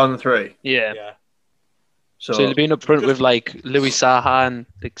 2002, 2003. Yeah. Yeah. So he'd have been up front with like Louis Saha and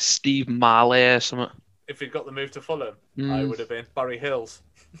like Steve Marley or something. If he'd got the move to Fulham, I would have been Barry Hills.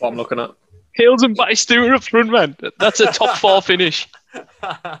 What I'm looking at. Hills and Batistuta up front, man. That's a top 4 finish.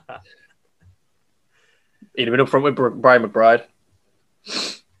 He'd have been up front with Brian McBride.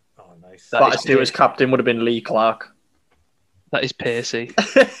 Oh, nice. Batistuta's captain would have been Lee Clark. That is pacey.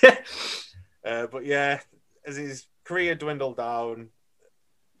 But yeah, as his career dwindled down,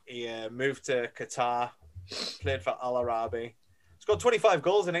 he moved to Qatar, played for Al Arabi. Scored 25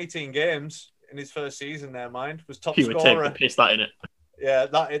 goals in 18 games in his first season there, mind. Was top He would scorer. take the piss that in it. Yeah,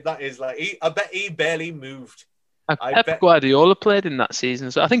 that is like... I bet he barely moved. Pep Guardiola played in that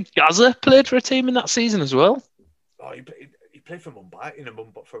season. So I think Gaza played for a team in that season as well. Oh, he played for Mumbai,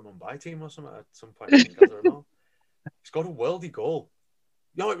 for a Mumbai team or something at some point. I think, Gaza or not. He scored a worldy goal.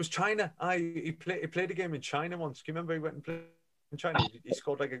 No, it was China. He played a game in China once. Can you remember he went and played in China? He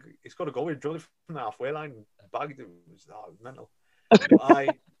scored a goal. He drilled it from the halfway line and bagged it. It was mental.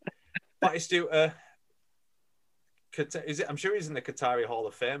 Batistuta, I'm sure he's in the Qatari Hall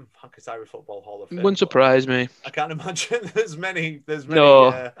of Fame, Qatari Football Hall of Fame. Wouldn't surprise me. I can't imagine there's many. No,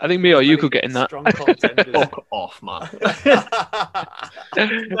 I think me or you could get in that. Strong contenders. Fuck off, man.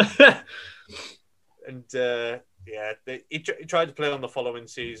 And he tried to play on the following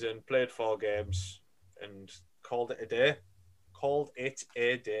season, played 4 games, and called it a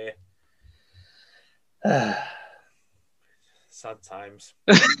day. Sad times.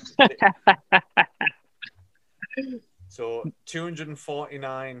 So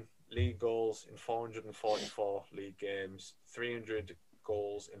 249 league goals in 444 league games, 300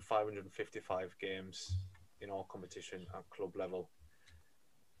 goals in 555 games in all competition at club level.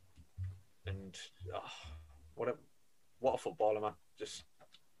 And what a footballer, man! Just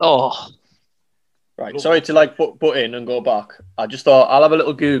right. Sorry to butt in and go back. I just thought I'll have a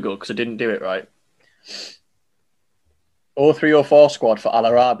little Google because I didn't do it right. 03-04 squad for Al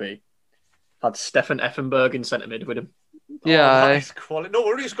Arabi had Stefan Effenberg in centre mid with him. Yeah. Nice quality. No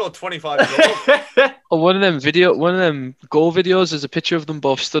wonder he scored 25 goals. One of them goal videos is a picture of them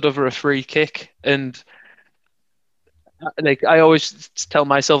both stood over a free kick, and like I always tell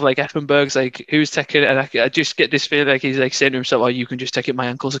myself, like Effenberg's like, who's taking it, and I just get this feeling like he's like saying to himself, "Oh, you can just take it. My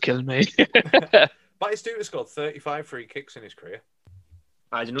ankles are killing me." Batistuta scored 35 free kicks in his career.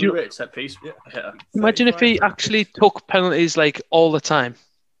 I didn't know it set piece. Yeah. Imagine if he actually took penalties like all the time.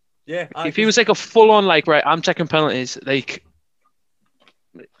 Yeah. If he was like a full on like, right, I'm taking penalties, like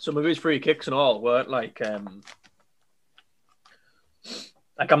some of his free kicks and all weren't like I'm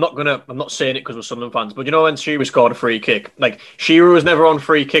not saying it because we're Sunderland fans, but you know when Shearer scored a free kick, like Shearer was never on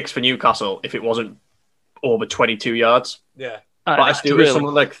free kicks for Newcastle if it wasn't over 22 yards. Yeah. But I still was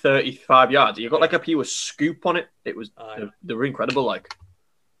something like 35 yards. You got like a pure scoop on it. It was they were incredible. Like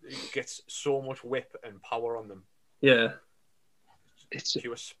he gets so much whip and power on them. Yeah. It's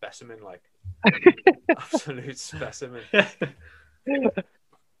pure specimen, like absolute specimen.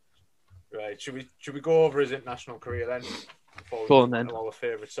 Right, should we go over his international career then? Go on then. Our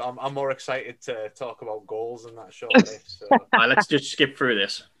favourites. So I'm more excited to talk about goals than that shortly. So let's just skip through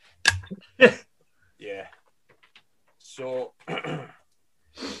this. Yeah. So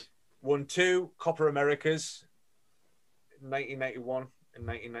won 2 Copa Americas in 1991 and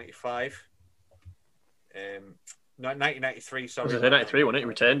 1995. 1993, sorry. Was it 93, wasn't it? He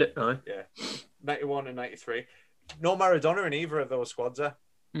retained it. Aye. Yeah. 91 and 93. No Maradona in either of those squads there.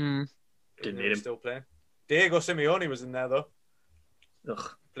 Mm. Didn't need him. Still playing. Diego Simeone was in there, though.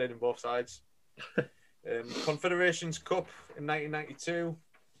 Ugh. Played in both sides. Confederations Cup in 1992.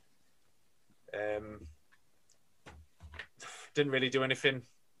 Didn't really do anything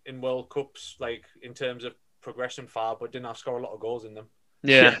in World Cups, like in terms of progression far, but didn't score a lot of goals in them.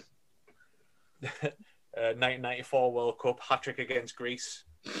 Yeah. 1994 World Cup, hat-trick against Greece.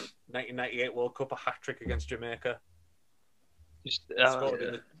 1998 World Cup, a hat-trick against Jamaica.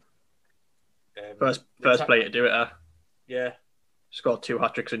 First player to do it, Yeah. Scored 2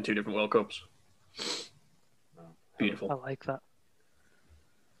 hat-tricks in 2 different World Cups. Beautiful. I like that.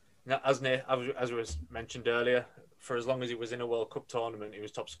 Now, as was mentioned earlier, for as long as he was in a World Cup tournament, he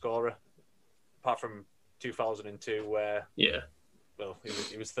was top scorer. Apart from 2002, where well,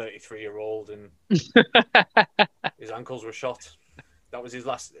 he was 33-year-old and his ankles were shot. That was his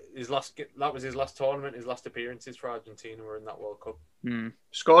last tournament. His last appearances for Argentina were in that World Cup. Mm.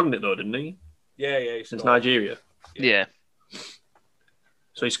 Scored in it though, didn't he? Yeah. He Since Nigeria. Yeah.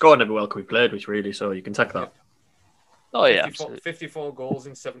 So he scored in every World Cup he played with, really. So you can take that. Oh yeah, 54, absolutely. 54 goals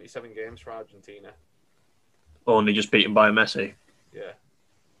in 77 games for Argentina. Only just beaten by Messi. Yeah,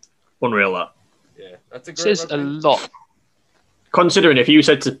 Unreal that. yeah, that's a great Says a record. lot. Considering if you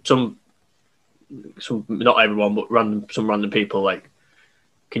said to some not everyone, but some random people, like,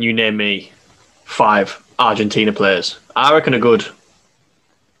 can you name me 5 Argentina players? I reckon a good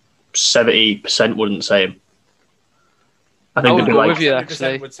 70% wouldn't say him. I think would they'd be go like, with you, 70%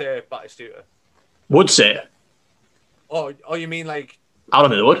 actually. would say Batistuta. would say it. Oh, you mean like? I don't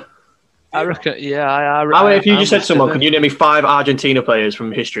think they would. I reckon. Yeah, I mean, if you I'm just said with someone, Steven. can you name me 5 Argentina players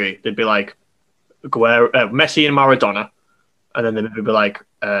from history? They'd be like Messi and Maradona, and then they'd be like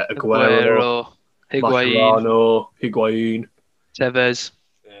Aguero, Higuain, Mascherano, Higuain. Tevez.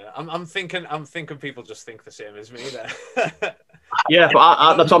 Yeah, I'm thinking people just think the same as me there. Yeah,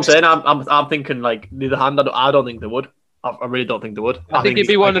 but that's what I'm saying. I'm thinking like the other hand. I don't think they would. I really don't think they would. I think it'd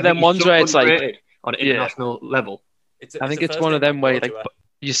be one of them he's ones so where it's like, underrated on an international level. I think it's one of them where like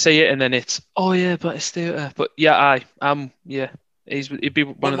you see it and then it's but it's still. But yeah, he'd be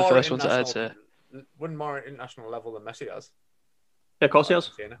one of the first ones that I'd say. Wouldn't more at international level than Messi has. Yeah, of course he has.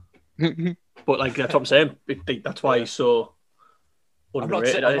 But like that's what I'm saying. That's why he's so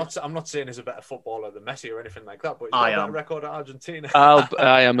underrated. I'm not saying he's a better footballer than Messi or anything like that, but he's got a better record at Argentina.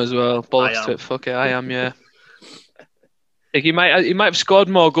 I am as well. Bollocks to it. Fuck it, I am. Yeah. Like he might have scored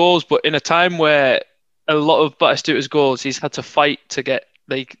more goals, but in a time where a lot of Batistuta's goals, he's had to fight to get.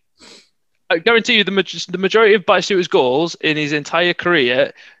 Like, I guarantee you, the majority of Batistuta's goals in his entire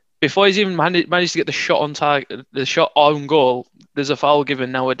career, before he's even managed to get the shot on target, the shot on goal, there's a foul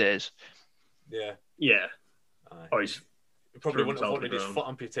given nowadays. Yeah. Or he's he probably wouldn't have wanted his foot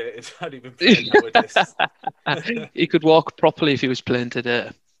amputated had he been playing nowadays. He could walk properly if he was playing today.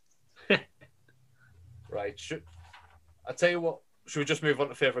 Right. I tell you what. Should we just move on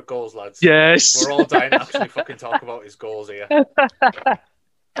to favourite goals, lads? Yes. We're all dying to actually fucking talk about his goals here.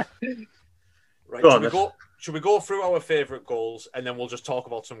 Right. Should we go through our favourite goals and then we'll just talk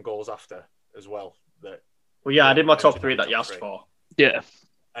about some goals after as well? Well, yeah, I did my top 3 that you asked for. Yeah.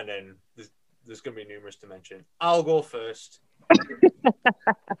 And then there's going to be numerous to mention. I'll go first.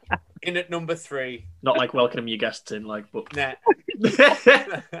 In at number 3. Not like welcoming your guests in, like, but Nah.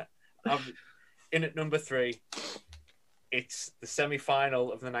 In at number 3. It's the semi-final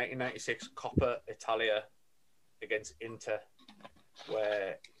of the 1996 Coppa Italia against Inter,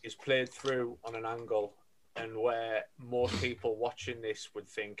 where it's played through on an angle and where most people watching this would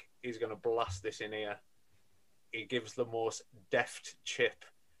think he's going to blast this in here. He gives the most deft chip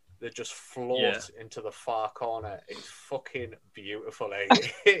that just floats into the far corner. It's fucking beautiful.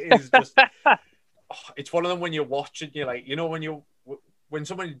 It is just... it's one of them when you're watching, you're like, when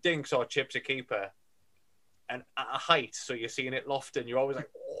somebody dinks or chips a keeper, and at a height, so you're seeing it lofted, you're always like,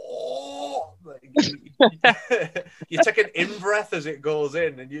 oh! You take an in-breath as it goes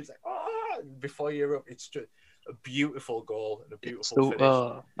in, and you're like, oh! Before you're up, it's just a beautiful goal and a beautiful finish.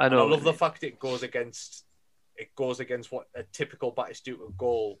 I love the fact it goes against what a typical Batistuta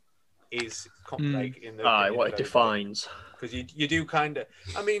goal is, like in the what it defines. Because you do kind of.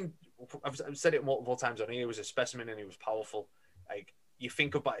 I mean, I've said it multiple times. I think he was a specimen and he was powerful. Like you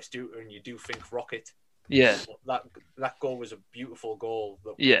think of Batistuta and you do think rocket. Yeah. That goal was a beautiful goal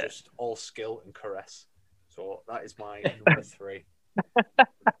that was just all skill and caress. So that is my number 3.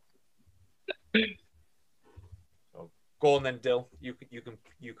 So go on then, Dill. You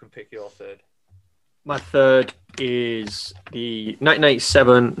can pick your third. My third is the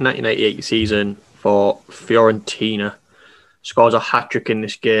 1997-1998 season for Fiorentina. Scores a hat-trick in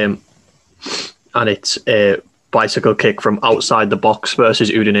this game, and it's a bicycle kick from outside the box versus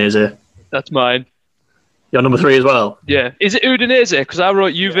Udinese. That's mine. Your number 3 as well? Yeah. Is it Udinese? Because I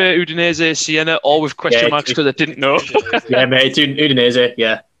wrote Juve, Udinese, Siena, all with question marks because I didn't know. Yeah, mate, Udinese,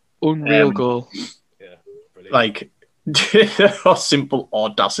 yeah. Unreal goal. Yeah, brilliant. Like, the simple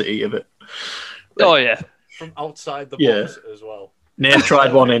audacity of it. Like, From outside the box as well. Nate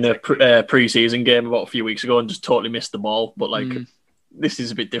tried one in a pre-season game about a few weeks ago and just totally missed the ball, but like, this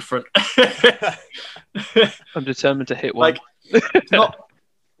is a bit different. I'm determined to hit one. Like, it's not...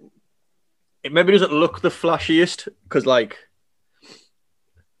 It maybe doesn't look the flashiest because, like,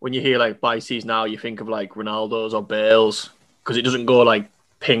 when you hear like Bices now, you think of like Ronaldo's or Bale's because it doesn't go like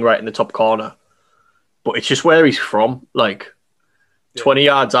ping right in the top corner. But it's just where he's from, like 20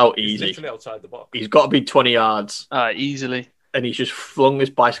 yards out easy. He's literally outside the box. He's got to be 20 yards. Easily. And he's just flung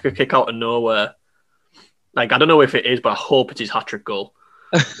this bicycle kick out of nowhere. Like, I don't know if it is, but I hope it's his hat-trick goal.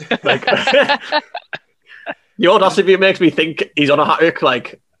 Like, the audacity makes me think he's on a hat-trick,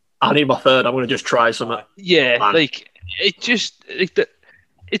 like, I need my third. I'm going to just try something. Yeah, Man. like it just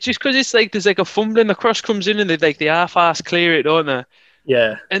it's just because it's like there's like a fumbling, the cross comes in and they like the half-ass clear it, don't they?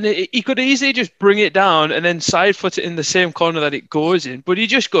 Yeah. And he could easily just bring it down and then side foot it in the same corner that it goes in. But he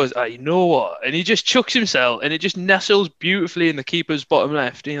just goes, you know what? And he just chucks himself and it just nestles beautifully in the keeper's bottom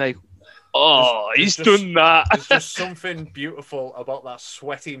left. And you're like, he's done that. There's just something beautiful about that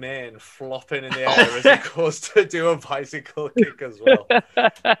sweaty mane flopping in the air as he goes to do a bicycle kick as well.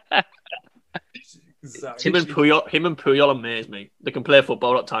 Him and Puyol amaze me. They can play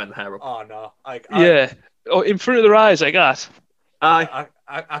football without tying the hair up. Oh, no. In front of their eyes, like that. I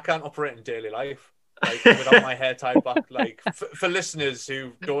can't operate in daily life like without my hair tied back. Like for listeners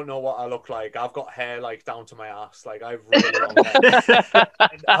who don't know what I look like, I've got hair like down to my ass. Like I've really long hair.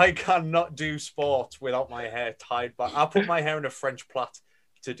 And I cannot do sport without my hair tied back. I put my hair in a French plait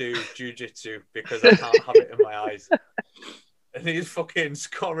to do jiu-jitsu because I can't have it in my eyes. And he's fucking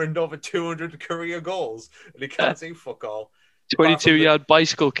scoring over 200 career goals and he can't see fuck all. 22-yard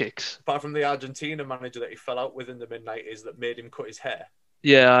bicycle kicks. Apart from the Argentina manager that he fell out with in the mid-90s that made him cut his hair.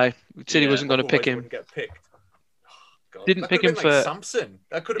 Yeah, I said he wasn't going to pick him. Wouldn't get picked. Oh, didn't pick him for Samson.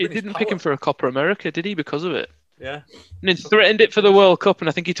 That could have he been. He didn't pick him for a Copa America, did he? Because of it. Yeah. And then threatened it for the World Cup, and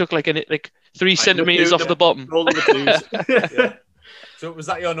I think he took like 3 centimeters off the bottom. Yeah. So was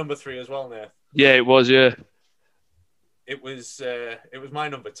that your number 3 as well, Nate? Yeah, it was. Yeah. It was my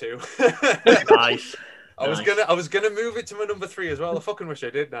number 2. Nice. I was gonna move it to my number 3 as well. I fucking wish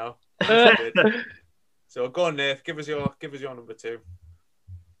I did now. So go on, Nate. Give us your number 2.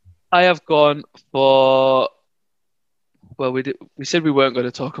 I have gone for. Well, we said we weren't going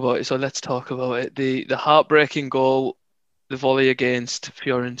to talk about it, so let's talk about it. The heartbreaking goal, the volley against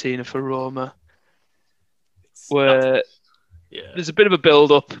Fiorentina for Roma, where there's a bit of a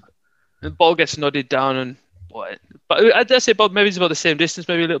build-up, the ball gets nodded down, and but I'd say maybe it's about the same distance,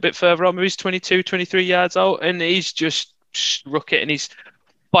 maybe a little bit further out, maybe he's 22, 23 yards out, and he's just struck it and he's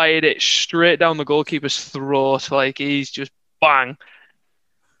fired it straight down the goalkeeper's throat, like he's just bang.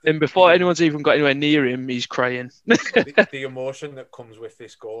 And before anyone's even got anywhere near him, he's crying. the emotion that comes with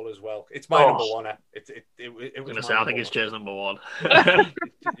this goal as well. It's my number 1. It was gonna say I think it's Jay's number 1.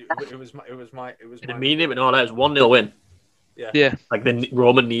 it was my. I mean it, but no, that was 1-0 win. Yeah. Like the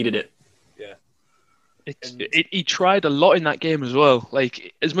Roman needed it. Yeah. He tried a lot in that game as well.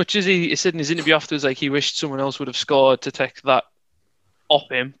 Like as much as he said in his interview afterwards, like he wished someone else would have scored to take that off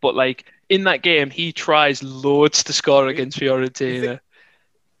him. But like in that game, he tries loads to score against Fiorentina.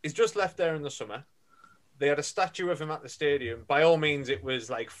 He's just left there in the summer. They had a statue of him at the stadium. By all means, it was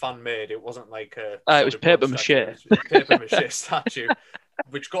like fan made. It wasn't like a. It was paper mache. It was a paper mache statue,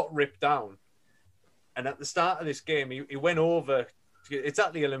 which got ripped down. And at the start of this game, he went over. It's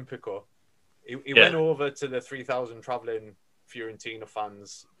at the Olimpico. He went over to the 3,000 travelling Fiorentina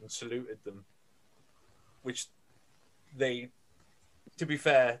fans and saluted them, which they, to be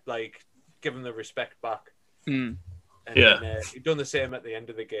fair, like give them the respect back. Mm. And then, he'd done the same at the end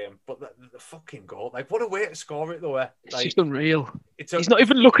of the game. But the fucking goal, like what a way to score it though. Like, it's just unreal. He's not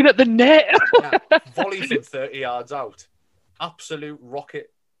even looking at the net. Volley from 30 yards out. Absolute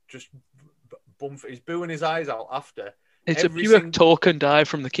rocket. Just bump. He's booing his eyes out after. It's a pure token dive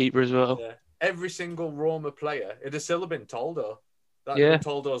from the keeper as well. Yeah. Every single Roma player, it has still been Toldo. That was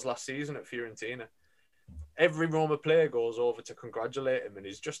Toldo's last season at Fiorentina. Every Roma player goes over to congratulate him, and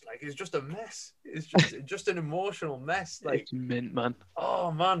he's just a mess. It's just an emotional mess. Like it's mint, man.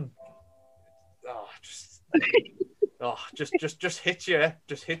 Oh man. Just hit you.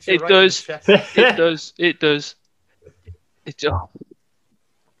 Just hit you. It right does. in the chest. It does.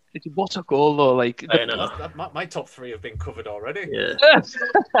 What a goal though! Like my top 3 have been covered already. Yeah.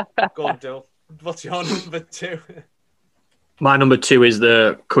 Go on, Dill. What's your number 2? My number 2 is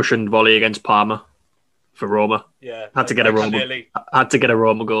the cushioned volley against Parma for Roma. Yeah, had to get a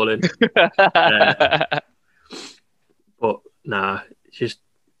Roma goal in. But nah, it's just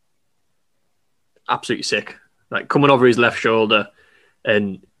absolutely sick. Like coming over his left shoulder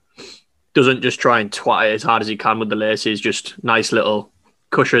and doesn't just try and twat it as hard as he can with the laces. Just nice little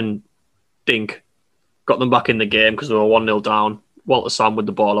cushion dink. Got them back in the game because they were 1-0 down. Walter Sam with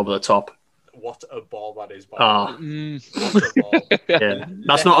the ball over the top. What a ball that is, what a ball. Yeah.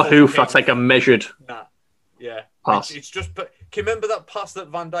 That's not a hoof, that's like a measured pass. It's just, but can you remember that pass that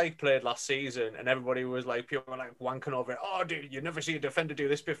Van Dijk played last season and everybody was like, people were like wanking over it. Oh, dude, you never see a defender do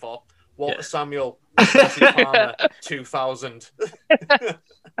this before. Walter Samuel, Palmer, 2000.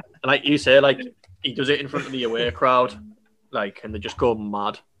 Like you say, like he does it in front of the away crowd, like, and they just go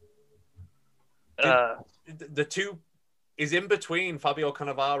mad. The two is in between Fabio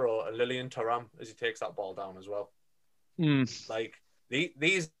Cannavaro and Lilian Thuram as he takes that ball down as well. Mm. Like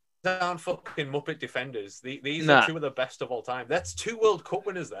these aren't fucking Muppet defenders. These Nah. are two of the best of all time. That's 2 World Cup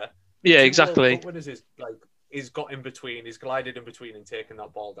winners there. Yeah, 2 exactly. World Cup winners is like he's got in between, he's glided in between and taken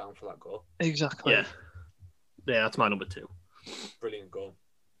that ball down for that goal. Exactly. Yeah, that's my number 2. Brilliant goal.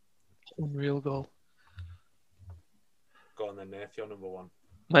 Unreal goal. Go on then, Nath, your number 1.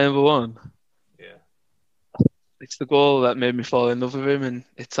 My number 1. Yeah. It's the goal that made me fall in love with him, and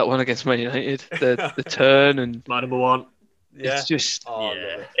it's that one against Man United. The turn and My number 1. Yeah. it's just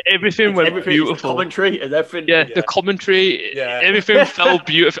Yeah. everything went It's beautiful. commentary and everything. Yeah, the commentary, Yeah. everything felt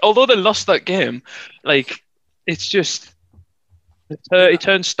beautiful. Although they lost that game, like it's just he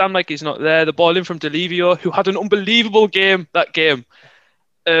turns Stam like he's not there. The ball in from Delivio, who had an unbelievable game that game,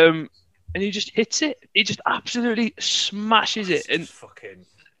 and he just hits it. He just absolutely smashes it. And fucking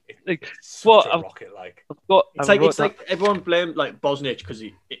like, it's such what a I've- rocket like. It's like everyone blamed like Bosnich because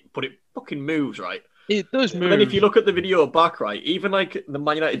but it fucking moves, right? it does And move. then if you look at the video back, right, even like the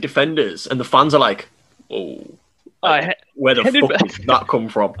Man United defenders and the fans are like, "Oh, I- where the Headed fuck back. did that come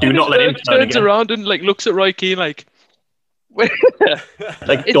from? Do not let him turn turns again. around and like looks at Roy Keane like, Like,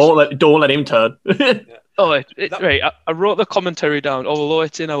 It's- don't let him turn." oh, That- right. I wrote the commentary down, although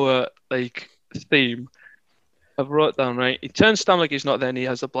it's in our like theme. I've wrote down right. He turns Stam like he's not there, and he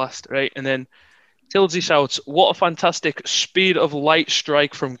has a blast, right, and then Tilsey shouts, "What a fantastic speed of light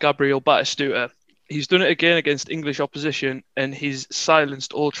strike from Gabriel Batistuta. He's done it again against English opposition, and he's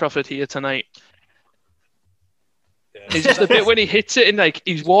silenced Old Trafford here tonight." Yeah. It's just a bit when he hits it and like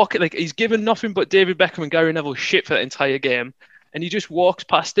he's walking, like he's given nothing but David Beckham and Gary Neville shit for that entire game, and he just walks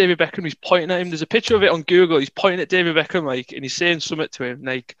past David Beckham. He's pointing at him. There's a picture of it on Google. He's pointing at David Beckham like, and he's saying something to him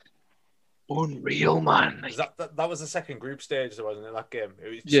like, unreal, man. Like, that was the second group stage, wasn't it? That game. It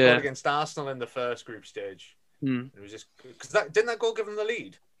was Yeah. scored against Arsenal in the first group stage. It was just because didn't that goal give them the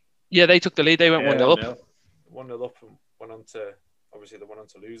lead? yeah, they took the lead. They went 1-0 up. 1-0 up and went on to obviously they went on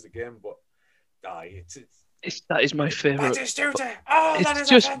to lose the game, but That is my favourite. Batistuta! Oh, It's that is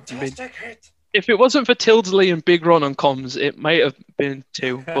just- a fantastic hit. If it wasn't for Tildesley and Big Ron on comms, it might have been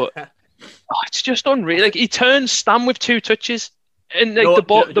 2. But it's just unreal. Like he turns Stam with 2 touches, and like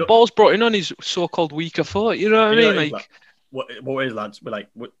the ball's brought in on his so-called weaker foot. You know what I mean? Like what is, lads?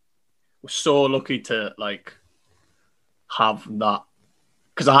 We're so lucky to like have that,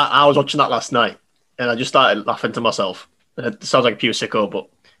 because I was watching that last night and I just started laughing to myself. It sounds like a pure sicko, but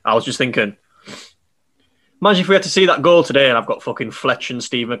I was just thinking, imagine if we had to see that goal today and I've got fucking Fletch and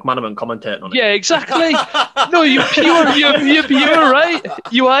Steve McManaman commentating on it. yeah, exactly. No, you're right.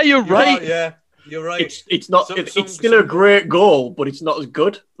 You're right. Yeah, you're right. It's not. It's still a great goal, but it's not as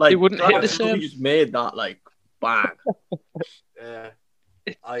good. Like It wouldn't hit the same. He just made that like bang. Yeah,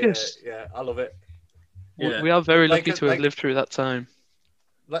 Just- I love it. Yeah. We are very Like lucky a- to have like- lived through that time.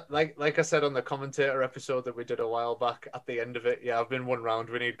 Like I said on the commentator episode that we did a while back, at the end of it, I've been 1 round.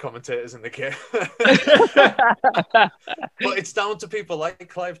 We need commentators in the game. But it's down to people like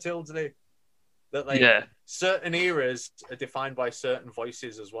Clive Tildesley that Yeah. certain eras are defined by certain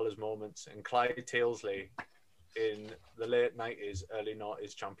voices as well as moments. And Clive Tildesley in the late 90s, early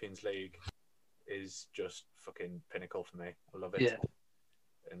 90s Champions League is just fucking pinnacle for me. I love it. Yeah.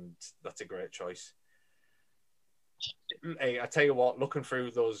 And that's a great choice. Hey, I tell you what, looking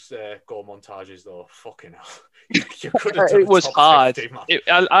through those goal montages though, fucking hell. You could have done It was top hard. 50,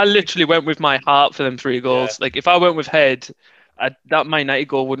 man. I literally went with my heart for them 3 goals. Yeah. Like if I went with head, that Man United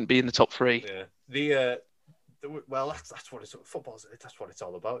goal wouldn't be in the top 3. Yeah. Well, that's what it's football's. That's what it's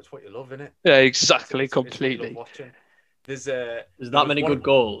all about. It's what you love, isn't it? Yeah, exactly, It's what you completely. love watching. There's that many good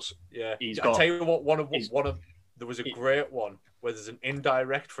goals. Yeah, He's I got- tell you what. One of there was a great one where there's an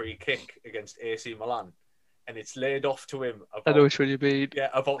indirect free kick against AC Milan, and it's laid off to him. I know which one you mean. Yeah,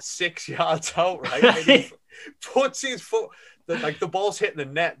 about 6 yards out, right? And he puts his foot, the ball's hitting the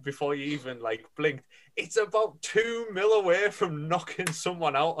net before you even blinked. It's about 2 mil away from knocking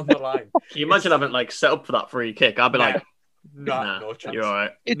someone out on the line. Can you imagine having set up for that free kick? I'd be like, no chance. you're all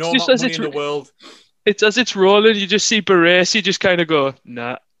right. It's No just amount as of money it's in the world. it's as it's rolling, you just see Baresi just kind of go,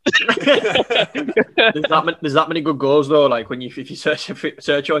 nah. There's that many good goals though. Like when if you search on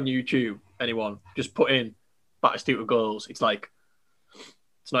YouTube, anyone just put in Batistuta goals. It's not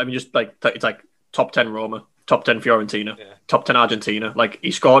even just it's like top 10 Roma, top 10 Fiorentina, top 10 Argentina. Like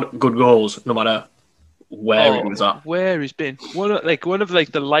he scored good goals no matter where he was at. Where he's been. One of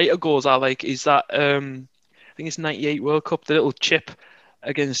the lighter goals I like is that I think it's 98 World Cup, the little chip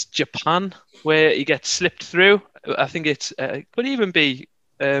against Japan where he gets slipped through. I think it could even be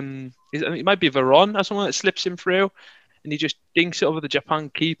it might be Veron or someone that slips him through, and he just dinks it over the Japan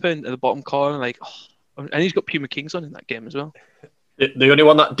keeper in the bottom corner. And he's got Puma Kings on in that game as well. The only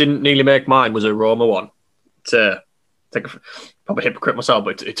one that didn't nearly make mine was a Roma one. like a proper hypocrite myself,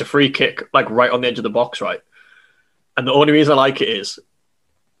 but it's a free kick, like right on the edge of the box, right? And the only reason I like it is,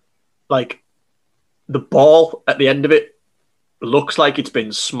 like, the ball at the end of it looks like it's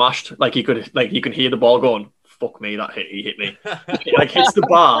been smashed. Like you can hear the ball going, "Fuck me, he hit me." Like hits the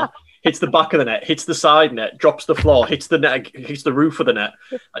bar, hits the back of the net, hits the side net, drops the floor, hits the net, hits the roof of the net.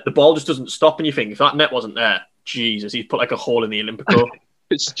 Like the ball just doesn't stop, and you think if that net wasn't there, Jesus, he's put like a hole in the Olympico.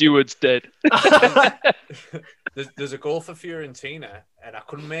 Steward's dead. There's a goal for Fiorentina, and I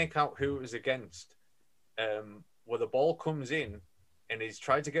couldn't make out who it was against. Where the ball comes in, and he's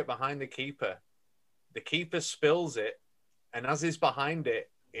tried to get behind the keeper. The keeper spills it, and as he's behind it,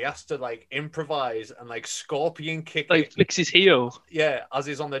 he has to like improvise and like scorpion kick Like it. flicks his heel. Yeah, as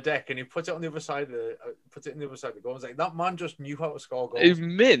he's on the deck, and he puts it on the other side of the goal. It's like that man just knew how to score goals. It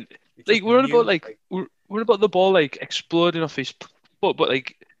meant like we're about the ball like exploding off his foot, but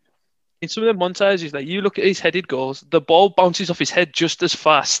like in some of the montages, like you look at his headed goals, the ball bounces off his head just as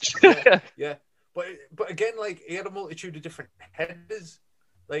fast. yeah. But again, like he had a multitude of different headers,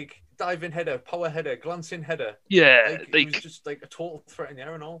 like diving header, power header, glancing header. Yeah, like it was just like a total threat in the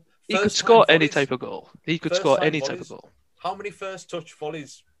air and all. He could score any type of goal. How many first touch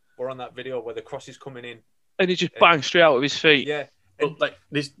volleys were on that video where the cross is coming in and he just bangs straight out of his feet? Yeah, but like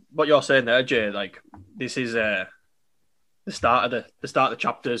this, what you're saying there, Jay. Like this is the start of the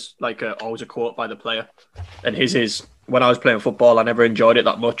chapters. Like always a quote by the player, and his is, when I was playing football, I never enjoyed it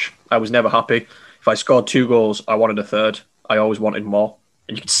that much. I was never happy. If I scored 2 goals, I wanted a third. I always wanted more.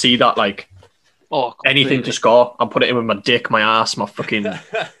 And you could see that, like, anything to score. I'll put it in with my dick, my ass, my fucking,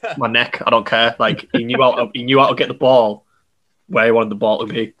 my neck. I don't care. Like, he knew how to get the ball where he wanted the ball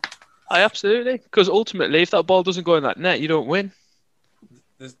to be. Absolutely. Because ultimately, if that ball doesn't go in that net, you don't win.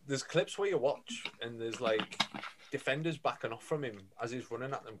 There's clips where you watch, and there's, like, defenders backing off from him as he's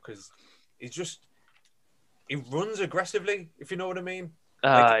running at them, because he runs aggressively, if you know what I mean.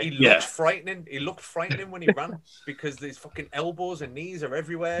 Like, he looked frightening. He looked frightening when he ran, because his fucking elbows and knees are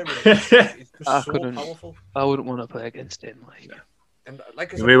everywhere. And he's just so powerful. I wouldn't want to play against him. And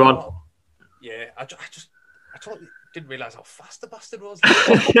like I said, I totally didn't realise how fast the bastard was.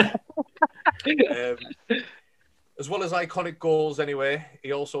 As well as iconic goals, anyway,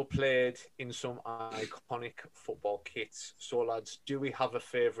 he also played in some iconic football kits. So, lads, do we have a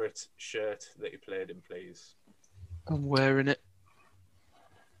favourite shirt that he played in, please? I'm wearing it.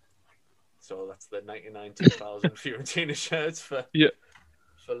 So that's the 19,000 Fiorentina shirts for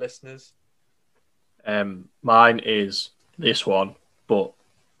listeners. Mine is this one, but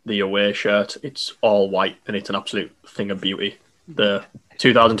the away shirt. It's all white and it's an absolute thing of beauty. The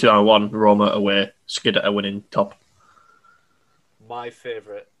 2000-2001 Roma away skid at a winning top. My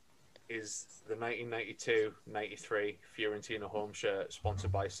favourite is the 1992-93 Fiorentina home shirt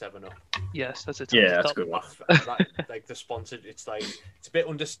sponsored by 7-Up. Yes, that's a top. Yeah, that's a good one. Like the sponsored, it's a bit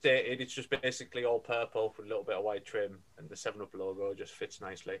understated. It's just basically all purple with a little bit of white trim, and the 7-Up logo just fits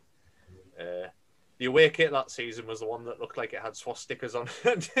nicely. The away kit that season was the one that looked like it had swastikas on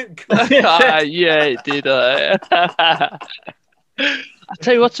it. Yeah, it did. I'll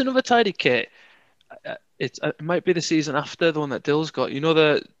tell you what's another tidy kit. It might be the season after the one that Dill's got. You know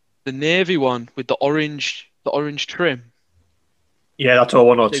the navy one with the orange trim. Yeah, that's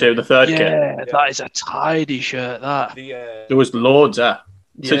 0102, the third kit. Yeah, that is a tidy shirt. That there was loads to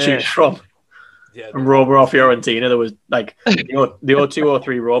choose from. Yeah, from Roma or Fiorentina, there was like the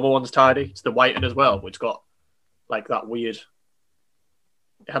 0203 Roma one's tidy. It's the white one as well, which got like that weird.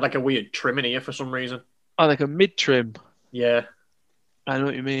 It had like a weird trim in here for some reason. Oh, like a mid trim. Yeah, I know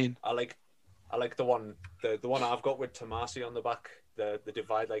what you mean. I like the one I've got with Tomasi on the back. The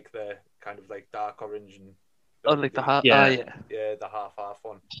divide, like the kind of like dark orange and like the half. the half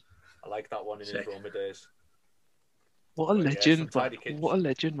one. I like that one in his Roma days. What a legend, man. What a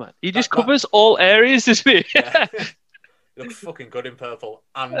legend, man. He just covers all areas, doesn't he? Yeah. He looks fucking good in purple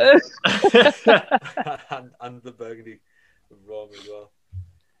and and the burgundy Roma as well.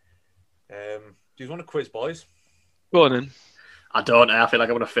 Do you want to quiz, boys? Go on then. I don't. I feel like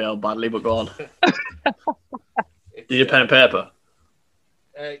I'm going to fail badly, but go on. Do you pen and paper?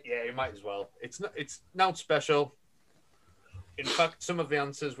 Yeah, you might as well. It's not special. In fact, some of the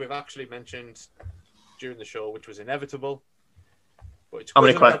answers we've actually mentioned during the show, which was inevitable. But it's how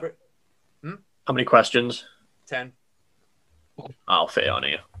many questions? 10. I'll fit it on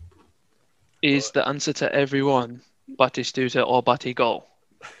here. Is the answer to everyone Batistuta or Batigol?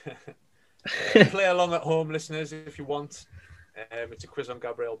 Play along at home, listeners, if you want. It's a quiz on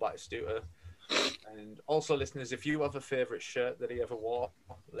Gabriel Batistuta. And also, listeners, if you have a favourite shirt that he ever wore,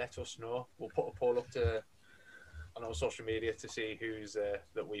 let us know. We'll put a poll up on our social media to see who's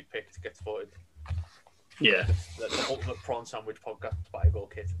that we picked gets voted. Yeah. The ultimate prawn sandwich podcast by Go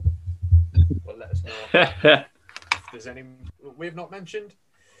Kit. Well, let us know if there's any we've not mentioned.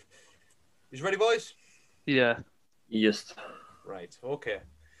 You ready, boys? Yeah. Yes. Right, okay.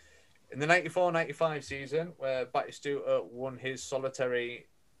 In the 94-95 season, where Batistuta won his solitary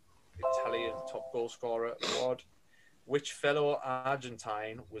Italian top goal scorer award, which fellow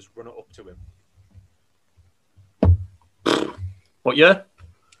Argentine was runner-up to him? What year?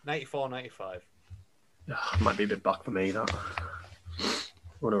 94-95. Might be a bit back for me, that.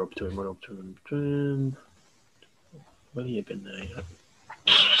 Run up to him. Where have you been there yet?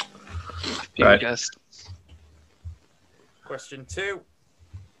 Right. Guess. Question 2.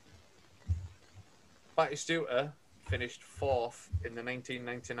 Batistuta finished 4th in the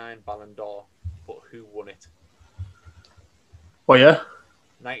 1999 Ballon d'Or, but who won it? What year?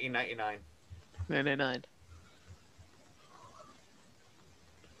 1999. 99.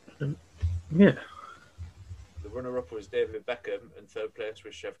 Yeah. The runner-up was David Beckham, and third place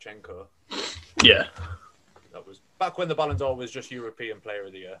was Shevchenko. Yeah. That was back when the Ballon d'Or was just European Player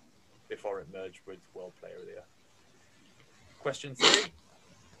of the Year, before it merged with World Player of the Year. Question 3.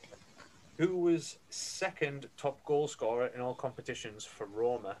 Who was second top goal scorer in all competitions for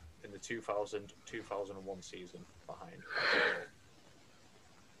Roma in the 2000-2001 season behind?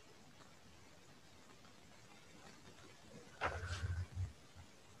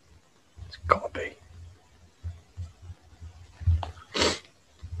 It's gotta be.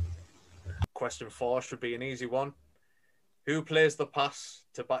 Question 4 should be an easy one. Who plays the pass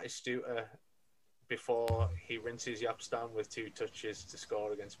to Batistuta before he rinses Yaps down with 2 touches to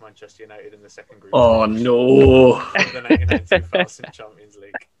score against Manchester United in the second group? Oh, no. Of the 1999-2000 Champions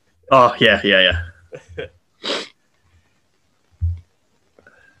League. Oh, yeah.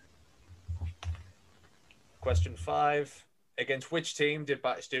 Question 5. Against which team did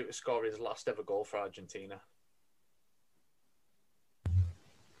Batistuta score his last ever goal for Argentina?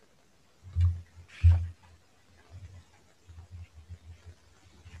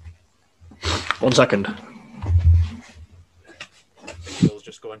 One second. Dill's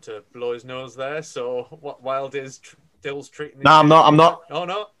just going to blow his nose there. So what Wild is Dill's treating his I'm not. Oh,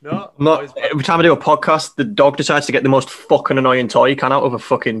 no. I'm not. Every time I do a podcast, the dog decides to get the most fucking annoying toy he can out of a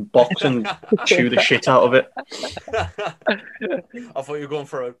fucking box and chew the shit out of it. I thought you were going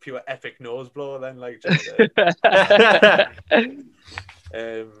for a pure epic nose blower then.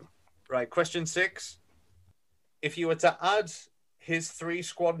 Right, question 6. If you were to add his 3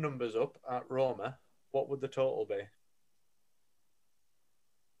 squad numbers up at Roma, what would the total be?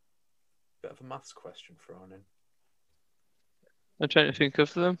 Bit of a maths question thrown in. I'm trying to think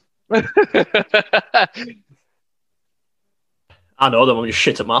of them. I know them. I'm just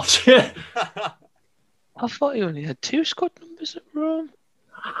shit at maths. I thought he only had 2 squad numbers at Rome.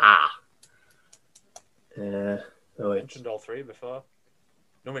 Oh, I mentioned all 3 before.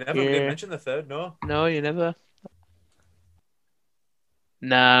 No, we never did mention the third, no? No, you never.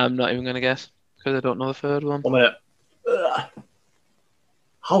 Nah, I'm not even going to guess because I don't know the third one. 1 minute.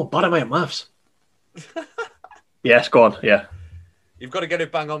 How bad am I at maths? Yes, go on. Yeah. You've got to get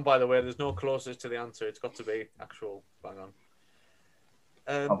it bang on, by the way. There's no closest to the answer. It's got to be actual bang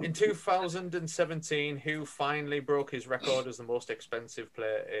on. In 2017, who finally broke his record as the most expensive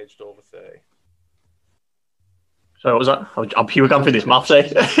player aged over 30? So what was that? I'm pure going for this maths,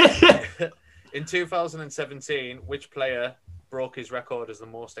 eh? In 2017, which player broke his record as the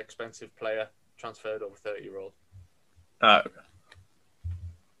most expensive player transferred over 30-year-old? I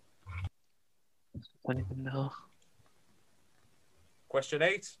don't even know. Question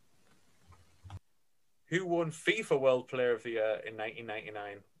 8. Who won FIFA World Player of the Year in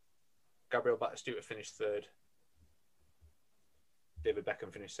 1999? Gabriel Batistuta finished 3rd. David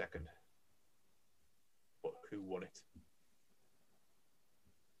Beckham finished 2nd. But who won it?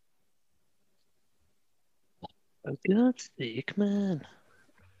 For God's sake, man.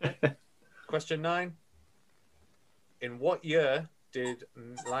 Question 9. In what year did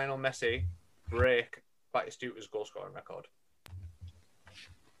Lionel Messi break Batistuta's goal scoring record?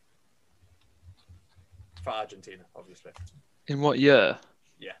 For Argentina, obviously. In what year?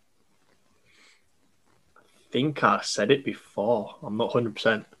 Yeah. I think I said it before. I'm not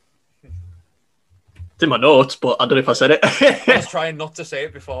 100%. It's in my notes, but I don't know if I said it. I was trying not to say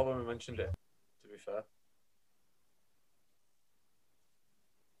it before when we mentioned it, to be fair.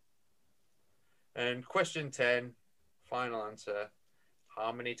 And question 10, final answer.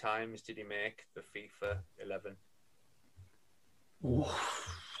 How many times did he make the FIFA 11? Oh,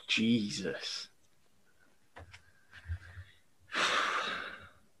 Jesus.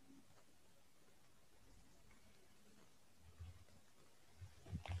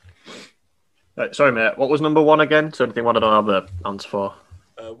 Right, sorry, mate. What was number 1 again? So anything one I don't have the answer for.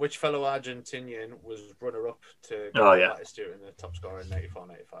 Which fellow Argentinian was runner-up to Oh, Gabriel yeah. Batistuta in the top scorer in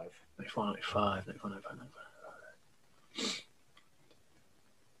 94-95? 94, 95.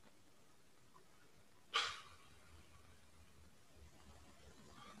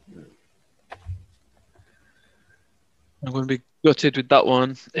 I'm going to be gutted with that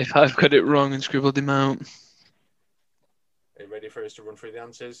one if I've got it wrong and scribbled him out. Are you ready for us to run through the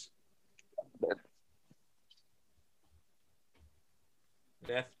answers?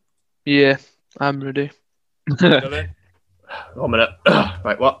 Yeah. Yeah, I'm ready. Dylan, 1 minute.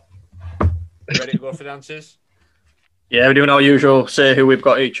 Right, what? you ready to go for the answers? Yeah, we're doing our usual. Say who we've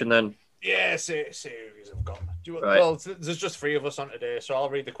got each, and then Yeah, say who I've got. Do you, Right. Well, there's just 3 of us on today, so I'll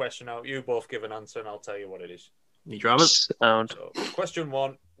read the question out. You both give an answer, and I'll tell you what it is. need dramas. Sound. So, question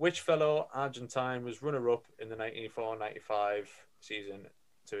 1: which fellow Argentine was runner-up in the 94-95 season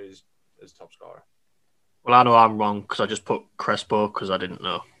to his top scorer? Well, I know I'm wrong because I just put Crespo because I didn't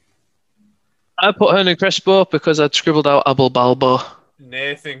know. I put Hernan Crespo because I'd scribbled out Abel Balbo.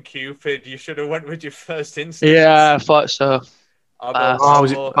 Nathan Cupid, you should have went with your first instinct. Yeah, I thought so. Abel Oh,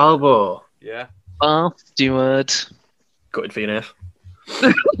 was it Balbo. Balbo? Yeah. Oh, Stewart. Gutted for you, Nath.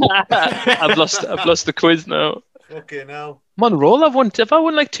 I've lost the quiz now. Fucking hell. I'm on a roll. Have I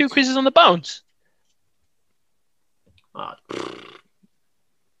won like 2 quizzes on the bounce? Ah,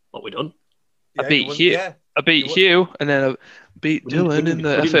 what we done? I beat you won- Hugh. Yeah, I beat You Hugh, and then I beat We didn't- Dylan in we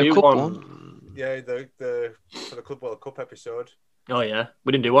the didn't FA do Cup one. yeah, the for the Club World Cup episode. Oh yeah,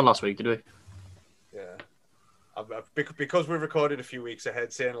 we didn't do one last week, did we? Yeah. Because we recorded a few weeks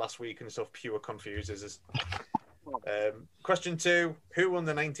ahead, saying last week and stuff pure confuses us. Question 2: who won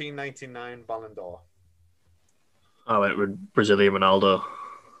the 1999 Ballon d'Or? I went with Brazilian Ronaldo.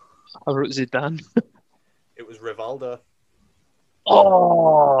 I wrote Zidane. It was Rivaldo.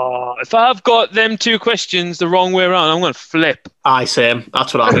 Oh, if I've got them 2 questions the wrong way around, I'm going to flip. Aye, same.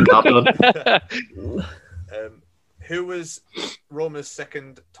 That's what I think I've done. Who was Roma's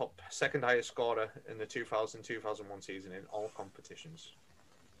second highest scorer in the 2000-2001 season in all competitions?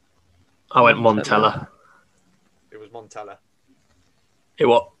 I went Montella. It was Montella. It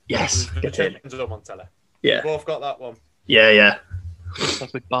what? Yes. It was Get in. Vincenzo Montella. Yeah. You both got that one. Yeah.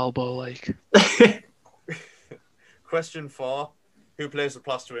 That's with Balbo, like. Question 4: who plays the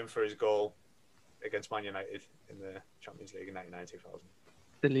plaster in for his goal against Man United in the Champions League in 1999-2000?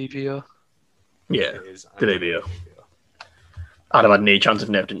 Delivio. Yeah. It is Delivio. I'd have had any chance if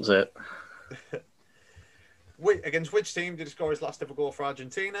Nev didn't say it. Against which team did he score his last ever goal for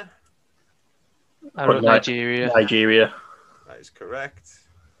Argentina? I wrote Nigeria. Nigeria. That is correct.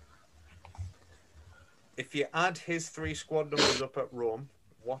 If you add his 3 squad numbers up at Rome,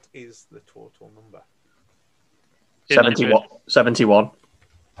 what is the total number? 71.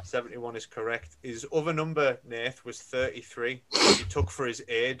 71 is correct. His other number, Nath, was 33. He took for his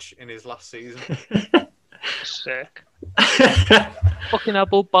age in his last season. Sick. Fucking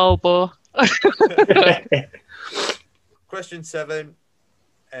Abel Balbo. Question 7.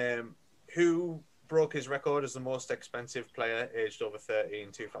 Who broke his record as the most expensive player aged over 30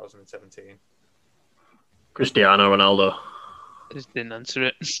 in 2017? Cristiano Ronaldo. I just didn't answer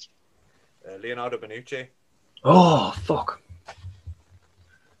it. Leonardo Bonucci. Oh, fuck.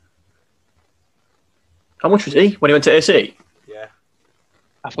 How much was he when he went to AC? Yeah.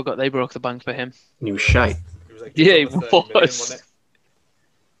 I forgot they broke the bank for him. He was shite. He was like Yeah, he just over 30 million, was. wasn't it?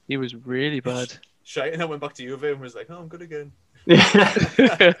 He was really bad. Shite, and I went back to Juve and was like, oh, I'm good again.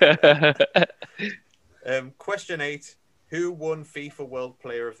 Question 8. Who won FIFA World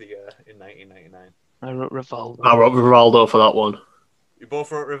Player of the Year in 1999? I wrote Rivaldo. I wrote Rivaldo for that one. You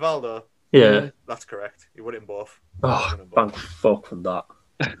both wrote Rivaldo? Yeah. That's correct. You won it in both. Oh, thank fuck for that.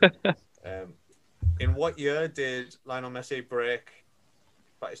 In what year did Lionel Messi break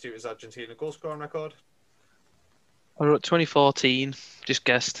Batistuta's Argentina goal scoring record? I wrote 2014. Just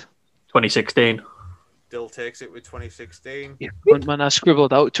guessed. 2016. Dill takes it with 2016. Yeah, man, I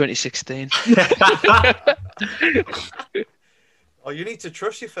scribbled out 2016. Oh, you need to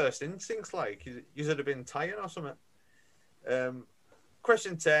trust your first instincts, like you should have been tying or something.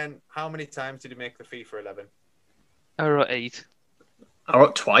 Question 10. How many times did he make the FIFA 11? I wrote 8. I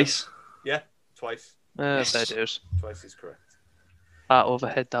wrote twice. Yeah, twice. Fair dues. Twice is correct. I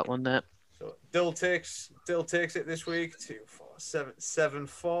overhead that one there. So Dill takes it this week. 2, 4, 7, 7,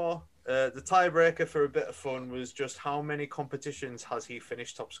 4. The tiebreaker for a bit of fun was just how many competitions has he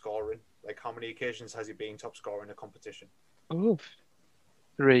finished top scoring? Like how many occasions has he been top scorer in a competition? Oh,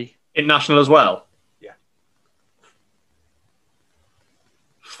 3. International as well? Yeah.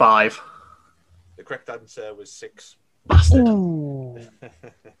 5. The correct answer was 6. Bastard. Ooh.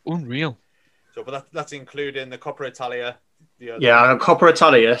 Unreal. So, but that's including the Coppa Italia. Yeah, Coppa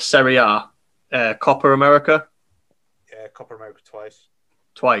Italia, Serie A, Coppa America. Yeah, Coppa America twice.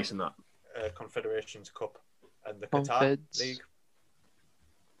 Twice in that. Confederations Cup and the Qatar League.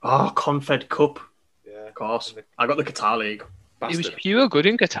 Oh, Confed Cup. Yeah, of course. I got the Qatar League. You were good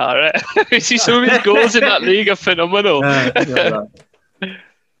in Qatar. You see, some of his goals in that league are phenomenal.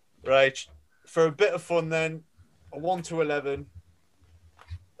 Right. For a bit of fun, then, a 1 to 11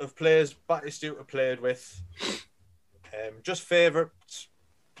 of players Batistuta played with. Just favourites,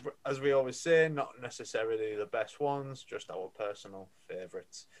 as we always say, not necessarily the best ones, just our personal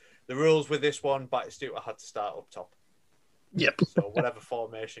favourites. The rules with this one, Batistuta had to start up top. Yep. So whatever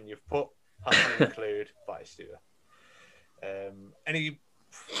formation you've put has to include Batistuta.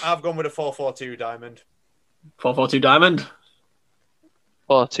 I've gone with a 4-4-2 diamond. 4-4-2 diamond.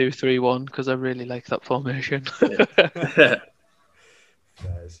 4-2-3-1 because I really like that formation.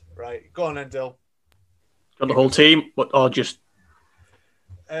 Right, go on then, Dill. Got the whole team, or just?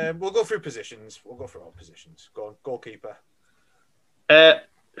 We'll go through positions. We'll go through all positions. Go on, goalkeeper.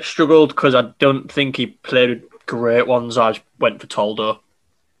 Struggled because I don't think he played with great ones. I went for Toldo.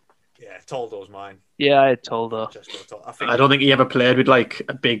 Yeah, Toldo's mine. Yeah, I told her. I don't think he ever played with like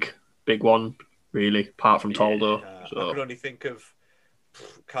a big one, really, apart from Toldo. I could only think of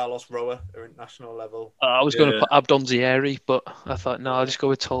Carlos Roa at international level. I was going to put Abdonzieri, but I thought, no, I'll just go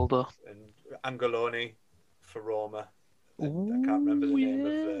with Toldo. And Angoloni for Roma. I can't remember the name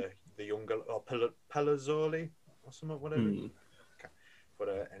of the younger, or Palazzoli or something, whatever. Okay.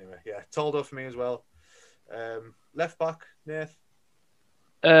 But anyway, yeah, Toldo for me as well. Left back, Nath.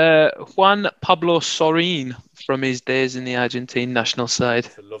 Juan Pablo Sorin from his days in the Argentine national side.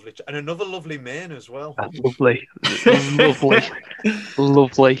 It's a lovely and another lovely man as well. Lovely.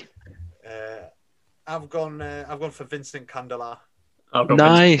 Lovely. I've gone for Vincent Candela. I've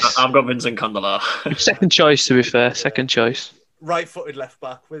got Vincent Candela. Second choice, to be fair. Second choice. Right-footed left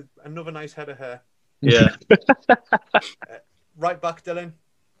back with another nice head of hair. Yeah. Right back, Dylan.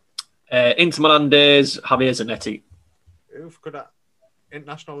 Inter Milan days, Javier Zanetti. Oof, good at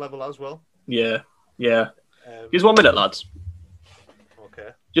international level as well. Yeah. Just 1 minute, lads. Okay.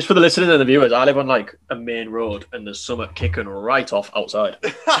 Just for the listeners and the viewers, I live on like a main road and there's something kicking right off outside.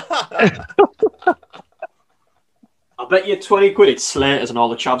 I bet you 20 quid it's Slaters and all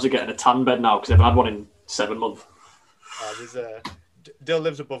the chavs are getting a tan bed now because they've had one in 7 months. Dill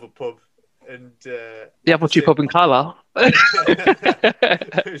lives above a pub. And yeah, but you pub in Carlisle.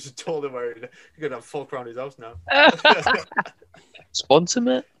 Just told him where you're gonna have folk around his house now. Sponsor,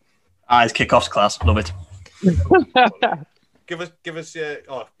 mate. His kickoffs class, love it. Give us.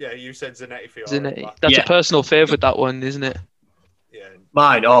 You said Zanetti for your Zanetti. That's a personal favourite, that one, isn't it? Yeah.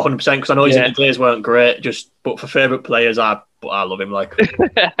 Mine, 100%, because I know his days weren't great. But for favourite players, I love him. Like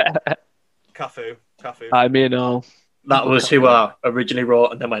Cafu. I mean, no. That was who I originally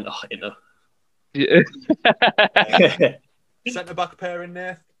wrote, and then went, Inter. Yeah. Centre back pairing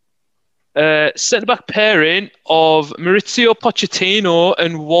there. Centre back pairing of Maurizio Pochettino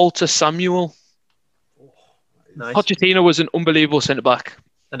and Walter Samuel. Nice. Pochettino was an unbelievable centre back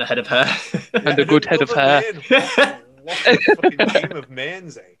and a head of hair and a good head of hair. What a fucking team of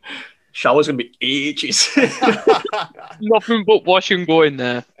mains, eh? Shower's gonna be ages. Nothing but wash and go in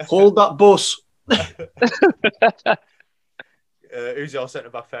there. Hold that bus. Who's your centre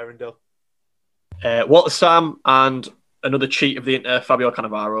back pairing, Dill? Walter Sam and another cheat of the Inter, Fabio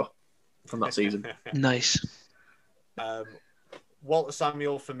Cannavaro from that season. Nice. Walter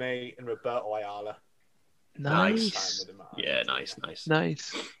Samuel for me and Roberto Ayala. Nice. Yeah, nice.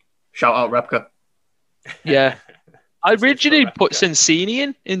 Shout out Repka. Yeah. I originally put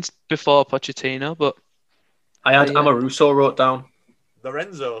Sensini in before Pochettino, but I had Amoruso wrote down.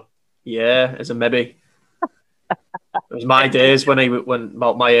 Lorenzo. Yeah, as a maybe. It was my days when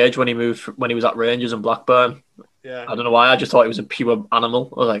about my age when he moved when he was at Rangers and Blackburn. Yeah. I don't know why. I just thought he was a pure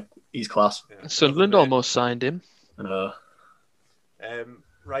animal. I was like, he's class. Yeah. Sunderland almost signed him. I know.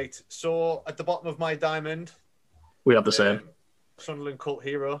 Right. So at the bottom of my diamond, we have the same. Sunderland cult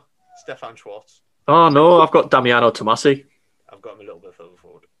hero, Stefan Schwartz. Oh no, I've got Damiano Tomasi. I've got him a little bit further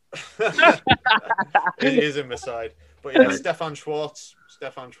forward. It is in my side, but yeah, Stefan Schwartz.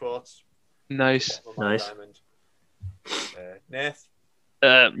 Nice. Diamond. Nath.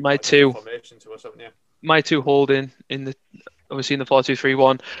 My two. To us, haven't you? My two holding obviously in the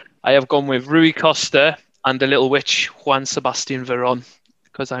 4-2-3-1. I have gone with Rui Costa and the little witch Juan Sebastian Veron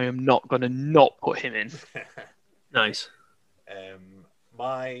because I am not going to not put him in. Nice.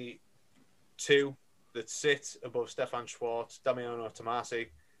 My two that sit above Stefan Schwartz, Damiano Tomasi,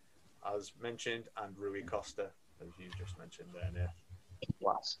 as mentioned, and Rui Costa, as you just mentioned there, Nath.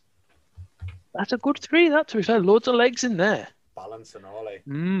 Class. That's a good three, that, to be fair. Loads of legs in there. Balance and all, eh?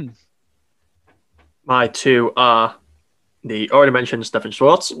 Mm. My two are the already mentioned Stefan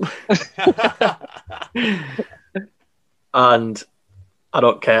Schwartz, and I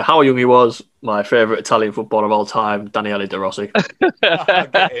don't care how young he was, my favourite Italian footballer of all time, Daniele De Rossi. Get in.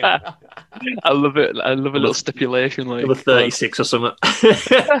 I love it. I love a little stipulation. Like, Number 36 or something.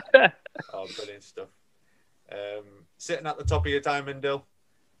 Oh, brilliant stuff. Sitting at the top of your diamond, Dill.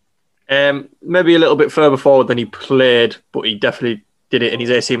 Maybe a little bit further forward than he played, but he definitely did it in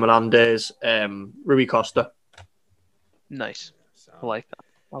his AC Milan days. Rui Costa. Nice. So, I like that.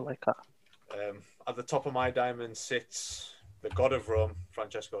 I like that. at the top of my diamond sits the god of Rome,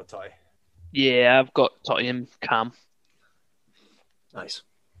 Francesco Totti. Yeah, I've got Tottenham Cam. Nice.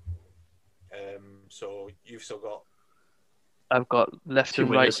 So you've still got. I've got left Two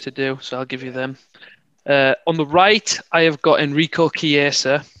and right wingers. to do, so I'll give you them. On the right, I have got Enrico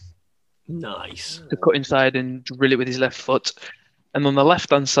Chiesa Nice. to cut inside and drill it with his left foot. And on the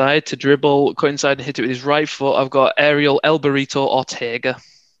left-hand side, to dribble, cut inside and hit it with his right foot, I've got Ariel El Burrito Ortega.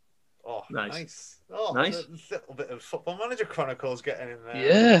 Oh, Nice. nice. Oh, Nice. A little bit of Football Manager Chronicles getting in there.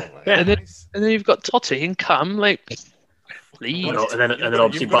 Yeah. Yeah. And then you've got Totti and Cam, like, please. You know, and then You've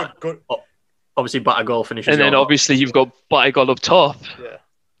obviously got a good. Batter goal finishes. And then your- obviously you've got Battigol up top. Yeah.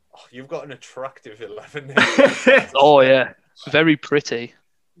 Oh, you've got an attractive 11. Oh, yeah. Very pretty.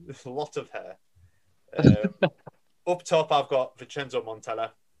 There's a lot of hair. Up top, I've got Vincenzo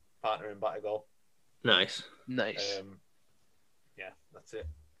Montella, partner in Battigol. Nice. Nice. Yeah, that's it.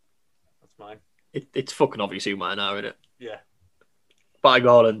 That's mine. It's fucking obvious who mine are, isn't it? Yeah.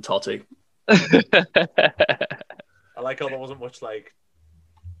 Batter and Totti. I like how there wasn't much like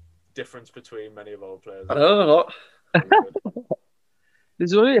difference between many of our players. I know a lot. Very good.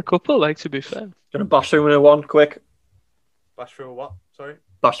 There's only a couple, like, to be fair. Gonna bash through in a one quick. Bash through what? Sorry.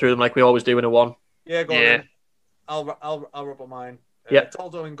 Bash through them like we always do in a one. Yeah, go on. Yeah. Then. I'll wrap up mine. Yeah.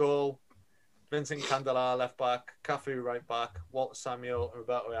 Toldo in goal. Vincent Candela left back. Cafu right back. Walter Samuel and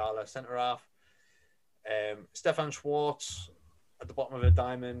Roberto Ayala centre half. Stefan Schwartz at the bottom of the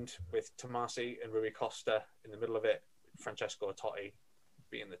diamond with Tomasi and Rui Costa in the middle of it. Francesco Totti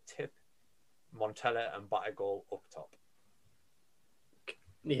being the tip. Montella and Battigol up top.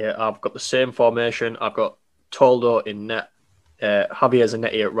 Yeah, I've got the same formation. I've got Toldo in net, Javier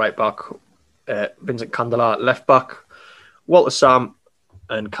Zanetti at right back, Vincent Candela at left back, Walter Sam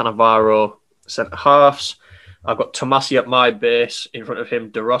and Cannavaro centre halves. I've got Tomasi at my base, in front of him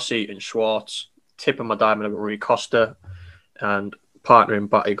De Rossi and Schwartz. Tip of my diamond, I've got Rui Costa, and partner in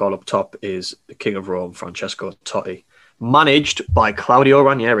Battigol up top is the King of Rome, Francesco Totti, managed by Claudio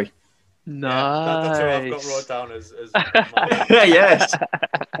Ranieri. Nice. Yeah, that's what I've got wrote down as my, Yes.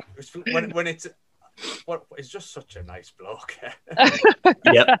 when it's just such a nice bloke.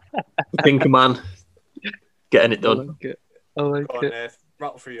 Yep. Think man. Getting it done. I like Go on, it. Nath,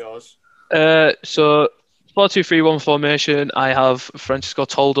 rattle through yours. So 4-2-3-1 formation. I have Francesco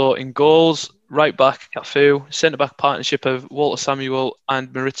Toldo in goals, right back Cafu, centre back partnership of Walter Samuel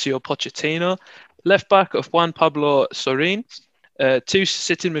and Maurizio Pochettino, left back of Juan Pablo Sorin, two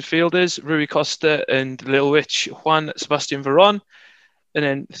sitting midfielders, Rui Costa and Little Witch Juan Sebastian Veron, and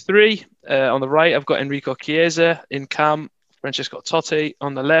then three on the right. I've got Enrico Chiesa in cam, Francesco Totti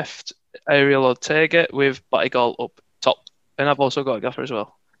on the left, Ariel Ortega with Battigol up top, and I've also got a gaffer as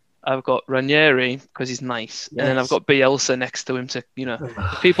well. I've got Ranieri because he's nice, and then I've got Bielsa next to him to,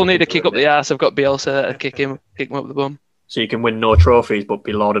 if people need to kick up the ass, I've got Bielsa to kick him up the bum. So you can win no trophies but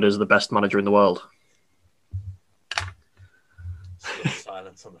be lauded as the best manager in the world. Still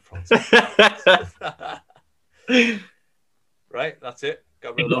silence on the front. Right, that's it.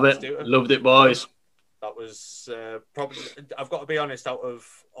 Gabriel Love it. Batistuta. Loved it, boys. That was probably. I've got to be honest. Out of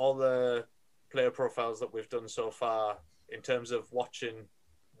all the player profiles that we've done so far, in terms of watching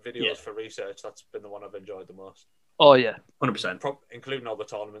videos for research, that's been the one I've enjoyed the most. Oh yeah, 100%. Including all the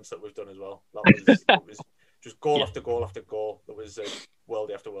tournaments that we've done as well. That was just goal after goal after goal. There was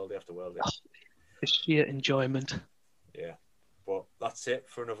worldie after worldie after worldie. the sheer enjoyment. Yeah, but that's it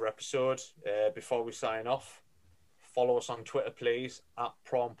for another episode. Before we sign off, follow us on Twitter, please, at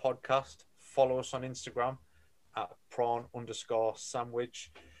Prawn Podcast. Follow us on Instagram at prawn_sandwich.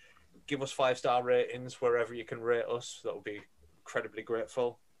 Give us 5-star ratings wherever you can rate us. That would be incredibly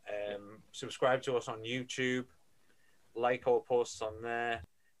grateful. Subscribe to us on YouTube. Like our posts on there.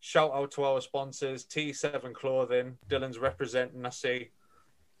 Shout out to our sponsors, T7 Clothing. Dylan's representing, I see.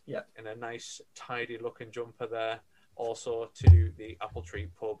 Yeah. In a nice, tidy looking jumper there. Also to the Apple Tree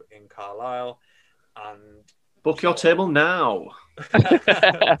Pub in Carlisle. And Book your table now.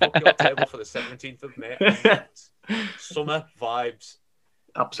 book your table for the 17th of May. Summer vibes.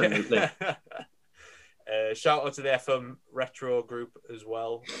 Absolutely. Shout out to the FM Retro group as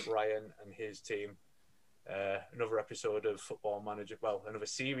well, Ryan and his team. Another episode of Football Manager, well, another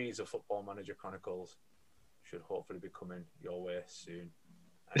series of Football Manager Chronicles should hopefully be coming your way soon.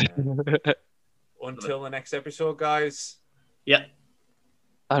 Until the next episode, guys. Yeah.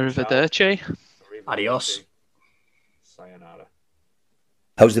 Arrivederci. Adios. Sayonara.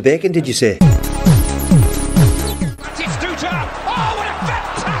 How's the bacon, did you say? Batistuta! Oh, what a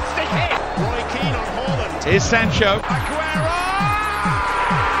fantastic hit! Roy Keane on Holland. Here's Sancho. Aguero!